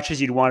as much as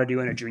you'd want to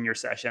do in a junior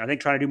session. I think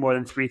trying to do more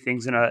than 3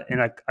 things in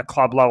a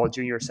club level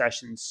junior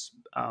session's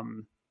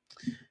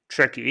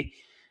tricky.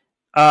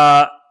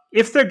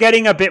 If they're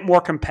getting a bit more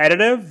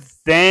competitive,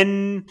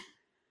 then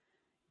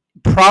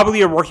probably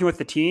you're working with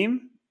the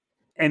team,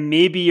 and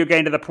maybe you're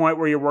getting to the point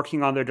where you're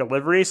working on their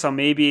delivery. So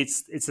maybe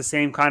it's the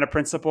same kind of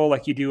principle,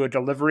 like you do a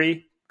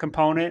delivery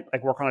component,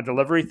 like work on a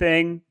delivery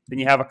thing. Then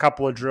you have a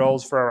couple of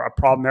drills for a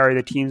problem area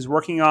the team's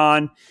working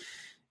on.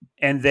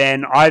 And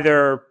then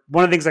either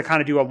one of the things I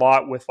kind of do a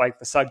lot with like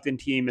the Sugden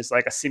team is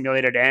like a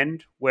simulated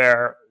end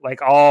where like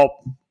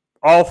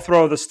I'll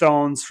throw the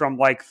stones from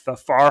like the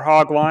far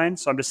hog line.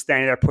 So I'm just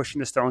standing there pushing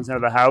the stones into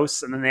the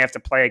house, and then they have to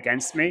play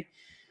against me.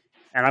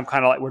 And I'm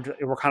kind of like,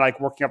 we're kind of like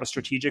working up a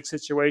strategic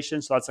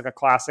situation. So that's like a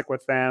classic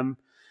with them.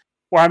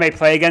 Or I may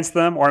play against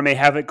them, or I may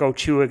have it go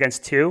 2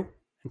 against 2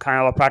 and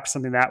kind of practice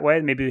something that way.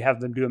 Maybe we have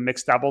them do a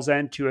mixed doubles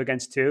end, 2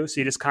 against 2.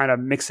 So you just kind of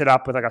mix it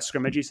up with like a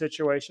scrimmagey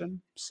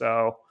situation.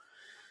 So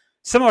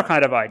similar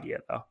kind of idea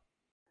though.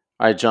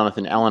 All right,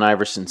 Jonathan, Allen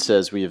Iverson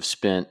says we have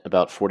spent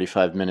about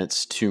 45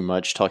 minutes too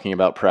much talking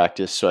about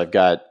practice. So I've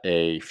got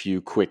a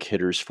few quick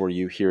hitters for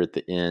you here at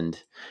the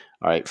end.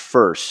 All right,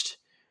 first,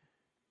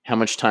 how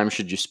much time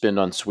should you spend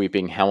on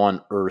sweeping? How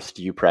on earth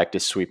do you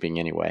practice sweeping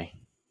anyway,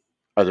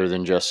 other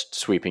than just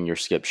sweeping your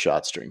skip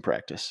shots during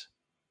practice?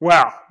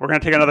 Wow, we're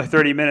going to take another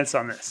 30 minutes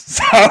on this.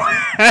 So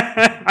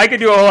I could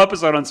do a whole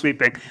episode on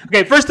sweeping.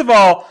 Okay, first of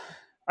all,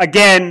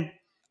 again,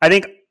 I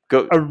think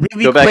go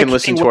back and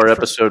listen to our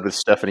episode with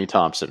Stephanie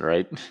Thompson,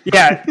 right?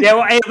 Yeah.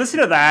 Well, A,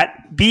 listen to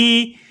that.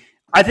 B,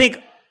 I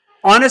think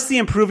honestly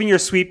improving your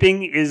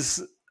sweeping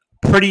is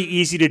pretty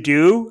easy to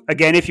do.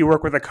 Again, if you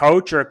work with a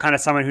coach or kind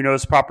of someone who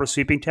knows proper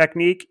sweeping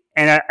technique.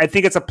 And I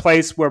think it's a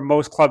place where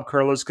most club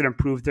curlers could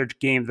improve their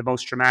game the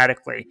most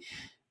dramatically.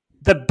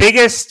 The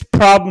biggest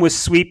problem with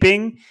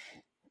sweeping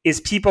is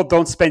people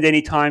don't spend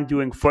any time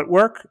doing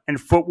footwork, and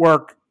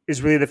footwork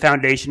is really the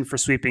foundation for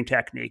sweeping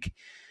technique.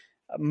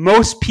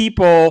 Most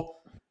people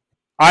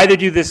either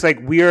do this like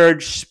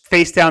weird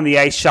face down the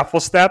ice shuffle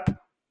step,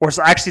 or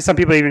actually some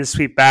people even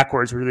sweep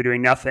backwards where they're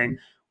doing nothing,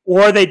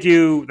 or they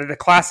do the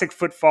classic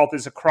foot fault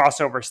is a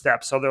crossover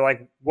step. So they're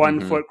like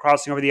one foot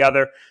crossing over the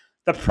other.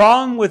 The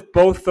problem with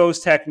both those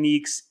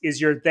techniques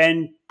is you're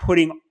then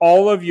putting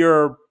all of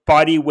your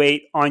body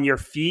weight on your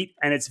feet,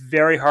 and it's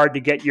very hard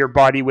to get your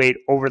body weight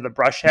over the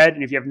brush head.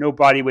 And if you have no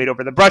body weight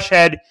over the brush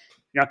head,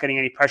 you're not getting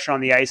any pressure on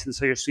the ice, and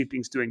so your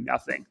sweeping's doing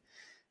nothing.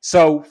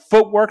 So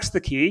footwork's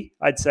the key,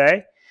 I'd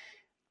say.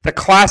 The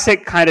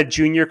classic kind of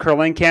junior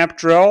curling camp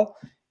drill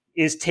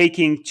is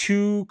taking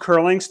 2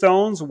 curling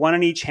stones, 1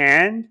 in each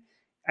hand,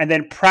 and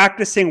then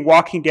practicing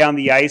walking down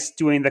the ice,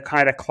 doing the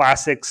kind of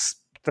classics,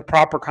 the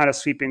proper kind of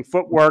sweeping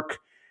footwork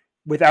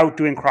without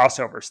doing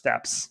crossover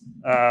steps.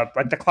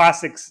 But the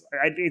classics,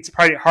 it's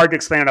probably hard to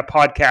explain on a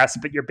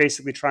podcast, but you're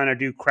basically trying to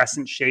do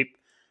crescent shape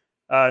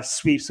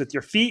sweeps with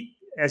your feet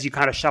as you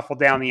kind of shuffle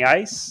down the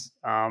ice.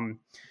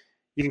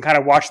 You can kind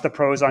of watch the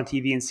pros on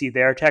TV and see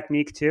their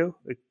technique too.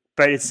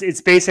 But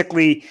it's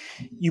basically,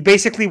 you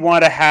basically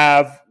want to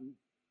have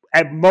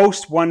at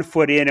most 1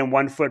 foot in and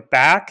 1 foot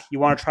back. You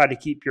want to try to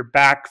keep your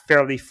back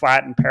fairly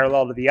flat and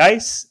parallel to the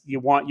ice. You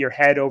want your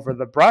head over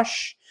the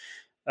brush.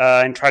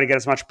 And try to get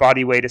as much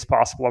body weight as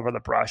possible over the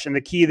brush. And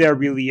the key there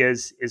really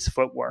is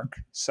footwork.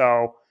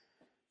 So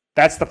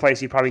that's the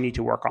place you probably need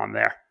to work on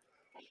there.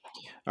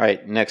 All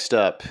right, next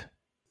up,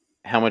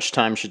 how much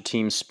time should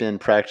teams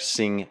spend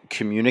practicing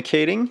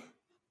communicating?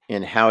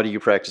 And how do you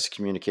practice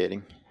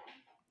communicating?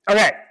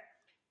 Okay.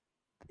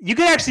 You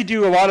can actually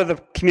do a lot of the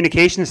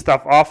communication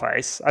stuff off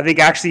ice. I think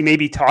actually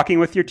maybe talking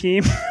with your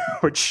team,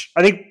 which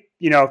I think,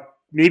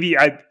 maybe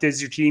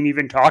does your team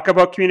even talk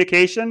about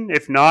communication?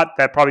 If not,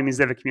 that probably means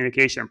they have a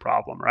communication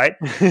problem, right?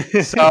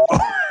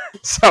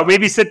 So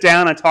maybe sit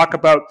down and talk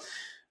about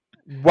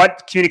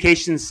what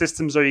communication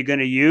systems are you going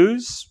to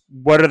use?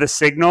 What are the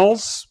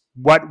signals?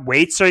 What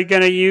weights are you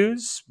going to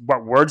use?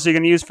 What words are you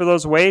going to use for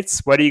those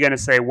weights? What are you going to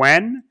say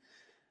when?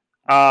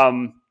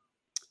 I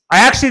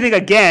actually think,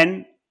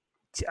 again,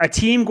 a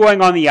team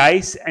going on the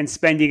ice and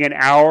spending an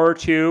hour or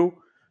 2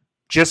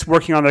 just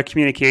working on their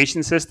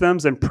communication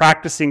systems and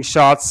practicing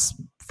shots,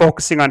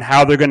 focusing on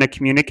how they're going to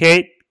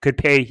communicate could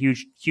pay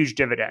huge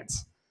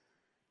dividends.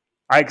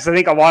 Because I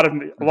think a lot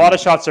of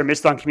shots are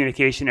missed on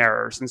communication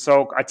errors. And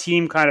so a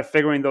team kind of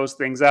figuring those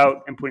things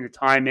out and putting the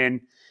time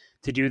in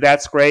to do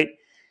that's great.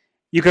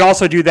 You can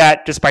also do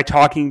that just by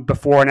talking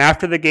before and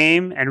after the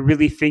game and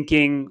really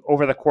thinking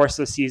over the course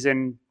of the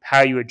season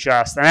how you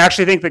adjust. And I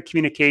actually think that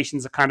communication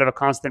is a kind of a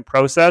constant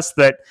process,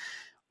 that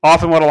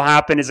often what will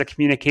happen is a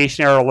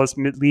communication error will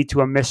lead to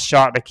a missed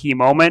shot at a key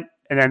moment.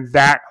 And then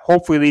that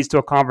hopefully leads to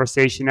a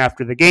conversation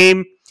after the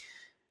game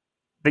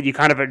that you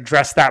kind of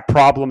address that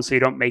problem so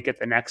you don't make it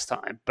the next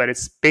time. But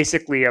it's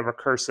basically a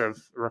recursive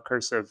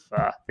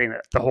thing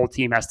that the whole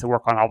team has to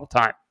work on all the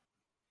time.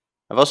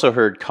 I've also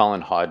heard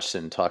Colin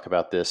Hodgson talk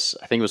about this.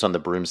 I think it was on the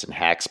Brooms and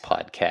Hacks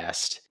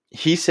podcast.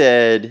 He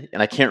said,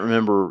 and I can't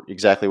remember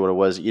exactly what it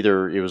was,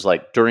 either it was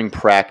like during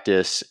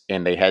practice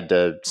and they had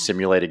to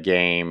simulate a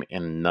game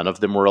and none of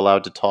them were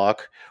allowed to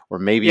talk, or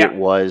maybe it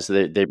was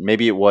they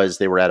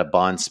were at a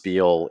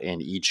Bonspiel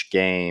and each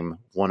game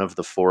one of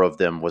the four of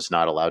them was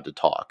not allowed to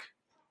talk.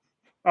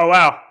 Oh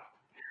wow.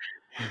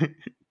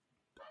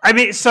 I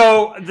mean,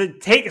 so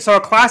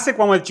a classic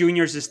one with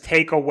juniors is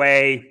take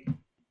away.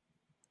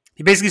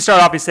 You basically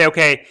start off and say,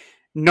 okay,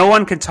 no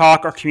one can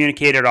talk or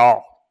communicate at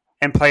all,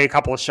 and play a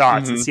couple of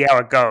shots and see how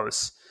it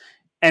goes.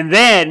 And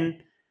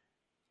then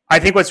I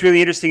think what's really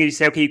interesting is you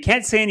say, okay, you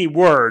can't say any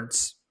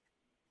words,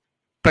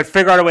 but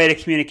figure out a way to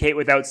communicate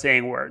without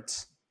saying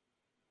words.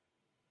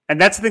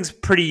 And that's I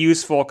think pretty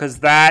useful because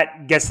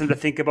that gets them to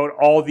think about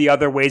all the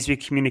other ways we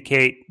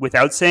communicate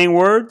without saying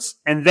words.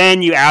 And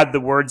then you add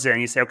the words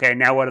in. You say, okay,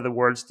 now what do the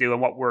words do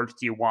and what words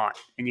do you want?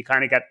 And you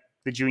kind of get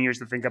the juniors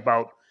to think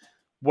about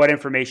what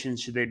information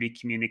should they be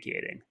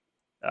communicating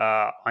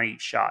on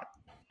each shot.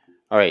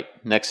 All right,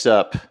 next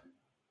up,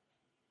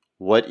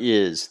 what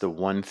is the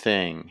one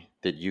thing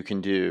that you can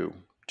do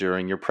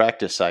during your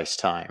practice ice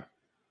time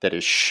that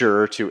is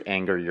sure to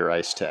anger your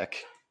ice tech?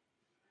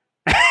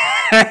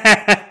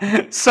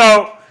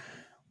 So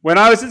when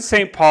I was at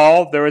St.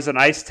 Paul, there was an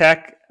ice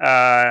tech.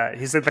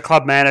 He's like the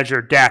club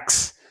manager,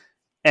 Dex.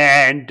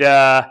 And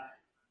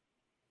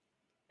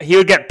he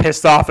would get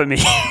pissed off at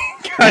me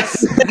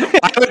because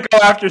I would go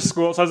after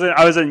school. So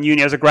I was in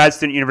uni. I was a grad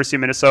student at University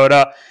of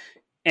Minnesota.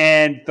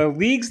 And the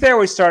leagues there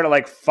would start at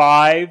like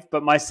 5,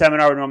 but my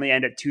seminar would normally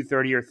end at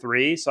 2:30 or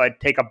 3. So I'd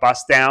take a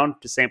bus down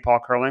to St. Paul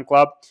Curling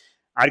Club.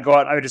 I'd go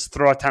out, I would just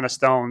throw a ton of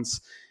stones.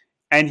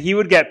 And he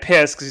would get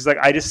pissed because he's like,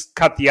 I just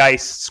cut the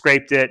ice,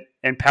 scraped it,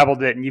 and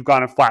pebbled it, and you've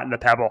gone and flattened the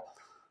pebble.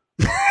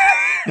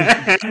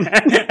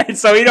 And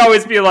so he'd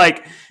always be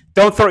like,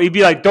 don't throw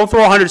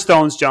 100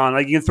 stones, John.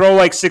 Like, you can throw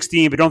like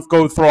 16, but don't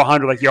go throw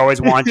 100 like you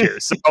always want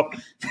to.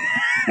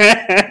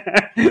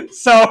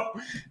 So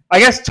I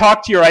guess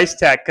talk to your ice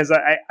tech, because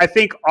I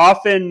think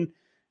often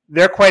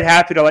they're quite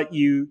happy to let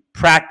you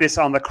practice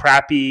on the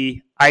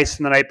crappy ice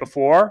from the night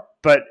before.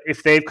 But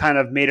if they've kind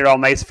of made it all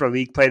nice for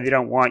league play, they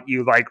don't want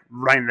you like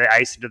running the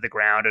ice into the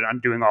ground and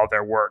undoing all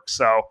their work.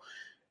 So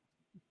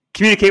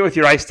communicate with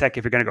your ice tech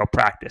if you're going to go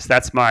practice.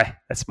 That's my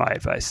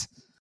advice.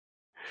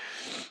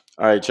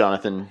 All right,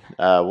 Jonathan,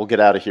 we'll get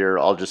out of here.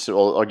 I'll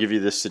give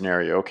you this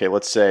scenario. Okay,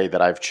 let's say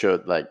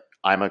that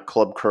I'm a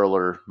club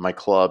curler. My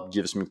club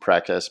gives me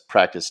access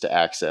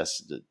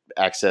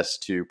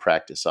to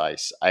practice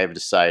ice. I have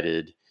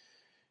decided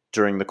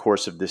during the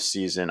course of this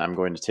season, I'm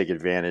going to take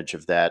advantage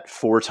of that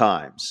 4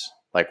 times.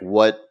 Like,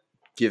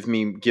 give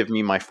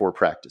me my 4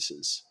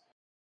 practices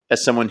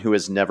as someone who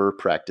has never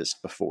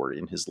practiced before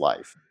in his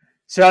life.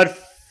 So I had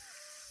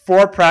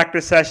 4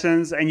 practice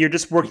sessions, and you're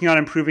just working on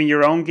improving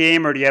your own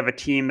game, or do you have a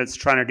team that's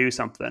trying to do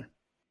something?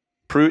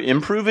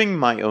 Improving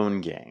my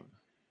own game.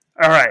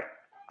 All right.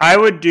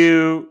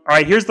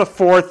 Here's the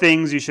 4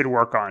 things you should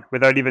work on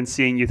without even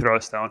seeing you throw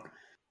a stone.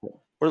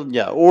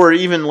 Or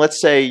even let's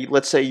say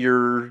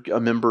you're a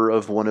member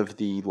of one of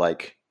the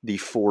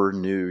 4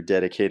 new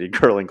dedicated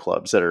curling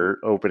clubs that are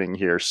opening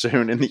here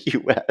soon in the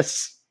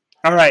US.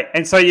 All right.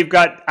 And so you've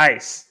got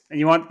ice, and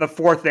you want the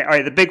 4 thing. All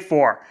right, the big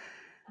 4.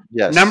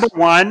 Yes. Number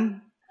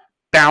 1,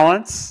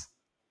 balance.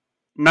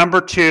 Number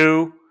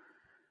 2,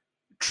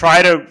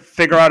 try to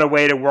figure out a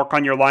way to work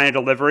on your line of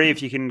delivery.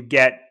 If you can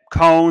get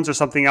cones or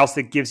something else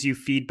that gives you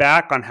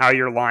feedback on how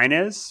your line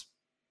is.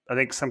 I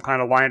think some kind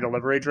of line of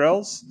delivery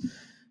drills.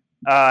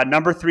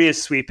 Number 3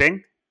 is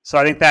sweeping. So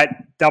I think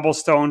that double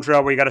stone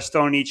drill where you got a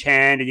stone in each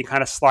hand and you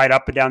kind of slide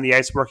up and down the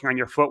ice, working on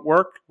your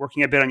footwork,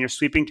 working a bit on your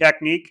sweeping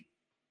technique.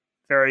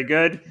 Very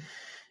good.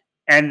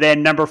 And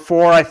then number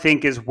 4, I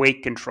think, is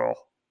weight control.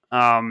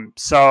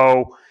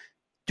 So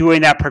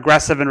doing that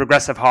progressive and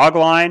regressive hog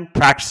line,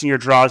 practicing your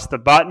draws to the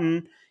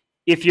button.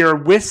 If you're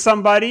with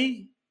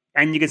somebody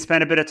and you can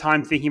spend a bit of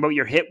time thinking about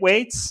your hit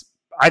weights,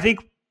 I think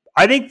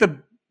the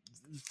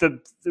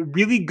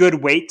really good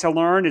weight to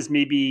learn is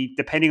maybe,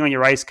 depending on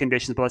your ice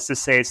conditions, but let's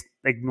just say it's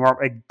like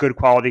a good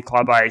quality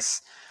club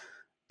ice,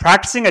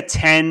 practicing a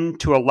 10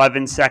 to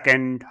 11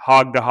 second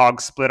hog to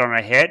hog split on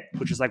a hit,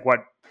 which is like what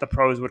the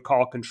pros would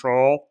call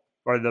control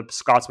or the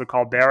Scots would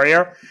call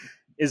barrier,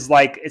 it's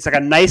like a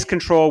nice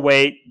control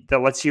weight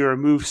that lets you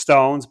remove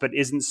stones but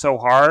isn't so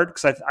hard.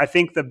 Because I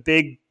think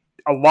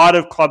a lot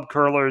of club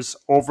curlers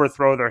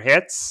overthrow their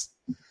hits,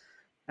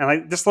 and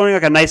like just learning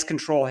like a nice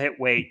control hit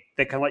weight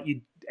that can let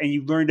you, and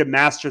you learn to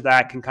master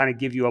that, can kind of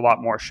give you a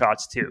lot more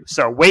shots too.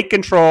 So weight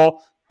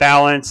control,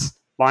 balance,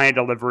 line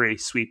delivery,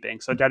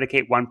 sweeping. So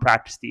dedicate one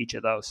practice to each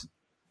of those.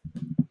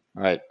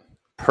 All right.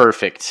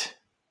 Perfect.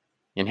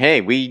 And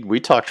hey, we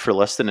talked for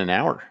less than an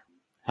hour.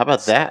 How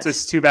about that?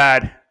 It's too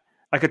bad.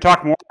 I could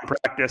talk more in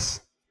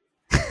practice.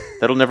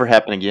 That'll never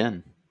happen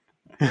again.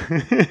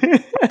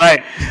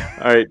 Right.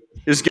 All right.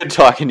 It was good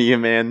talking to you,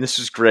 man. This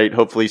was great.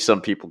 Hopefully some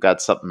people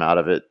got something out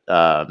of it.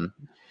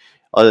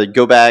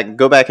 Go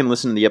back and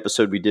listen to the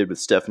episode we did with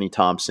Stephanie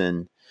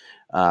Thompson.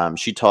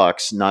 She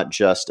talks not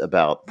just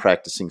about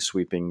practicing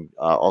sweeping.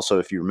 Also,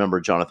 if you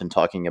remember Jonathan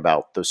talking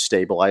about those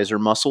stabilizer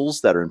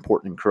muscles that are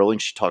important in curling,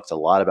 she talked a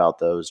lot about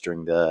those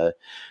during the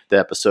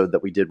episode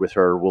that we did with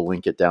her. We'll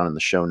link it down in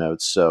the show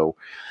notes. So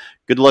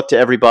good luck to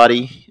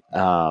everybody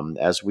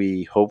as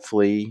we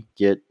hopefully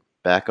get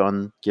back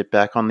on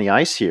the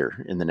ice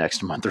here in the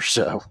next month or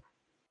so.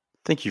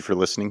 Thank you for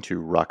listening to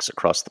Rocks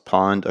Across the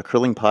Pond, a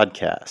curling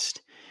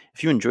podcast.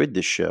 If you enjoyed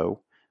this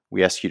show,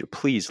 we ask you to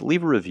please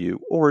leave a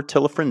review or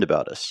tell a friend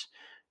about us.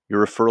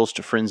 Your referrals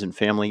to friends and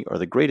family are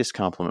the greatest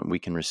compliment we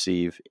can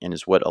receive and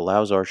is what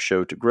allows our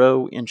show to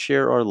grow and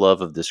share our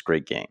love of this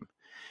great game.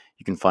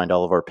 You can find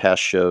all of our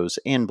past shows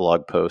and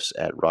blog posts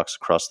at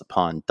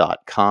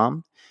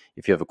rocksacrossthepond.com.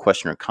 If you have a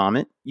question or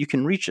comment, you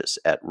can reach us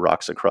at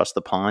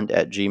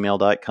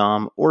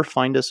rocksacrossthepond@gmail.com or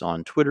find us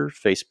on Twitter,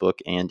 Facebook,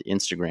 and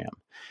Instagram.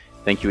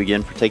 Thank you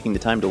again for taking the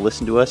time to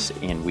listen to us,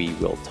 and we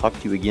will talk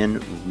to you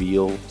again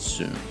real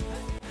soon.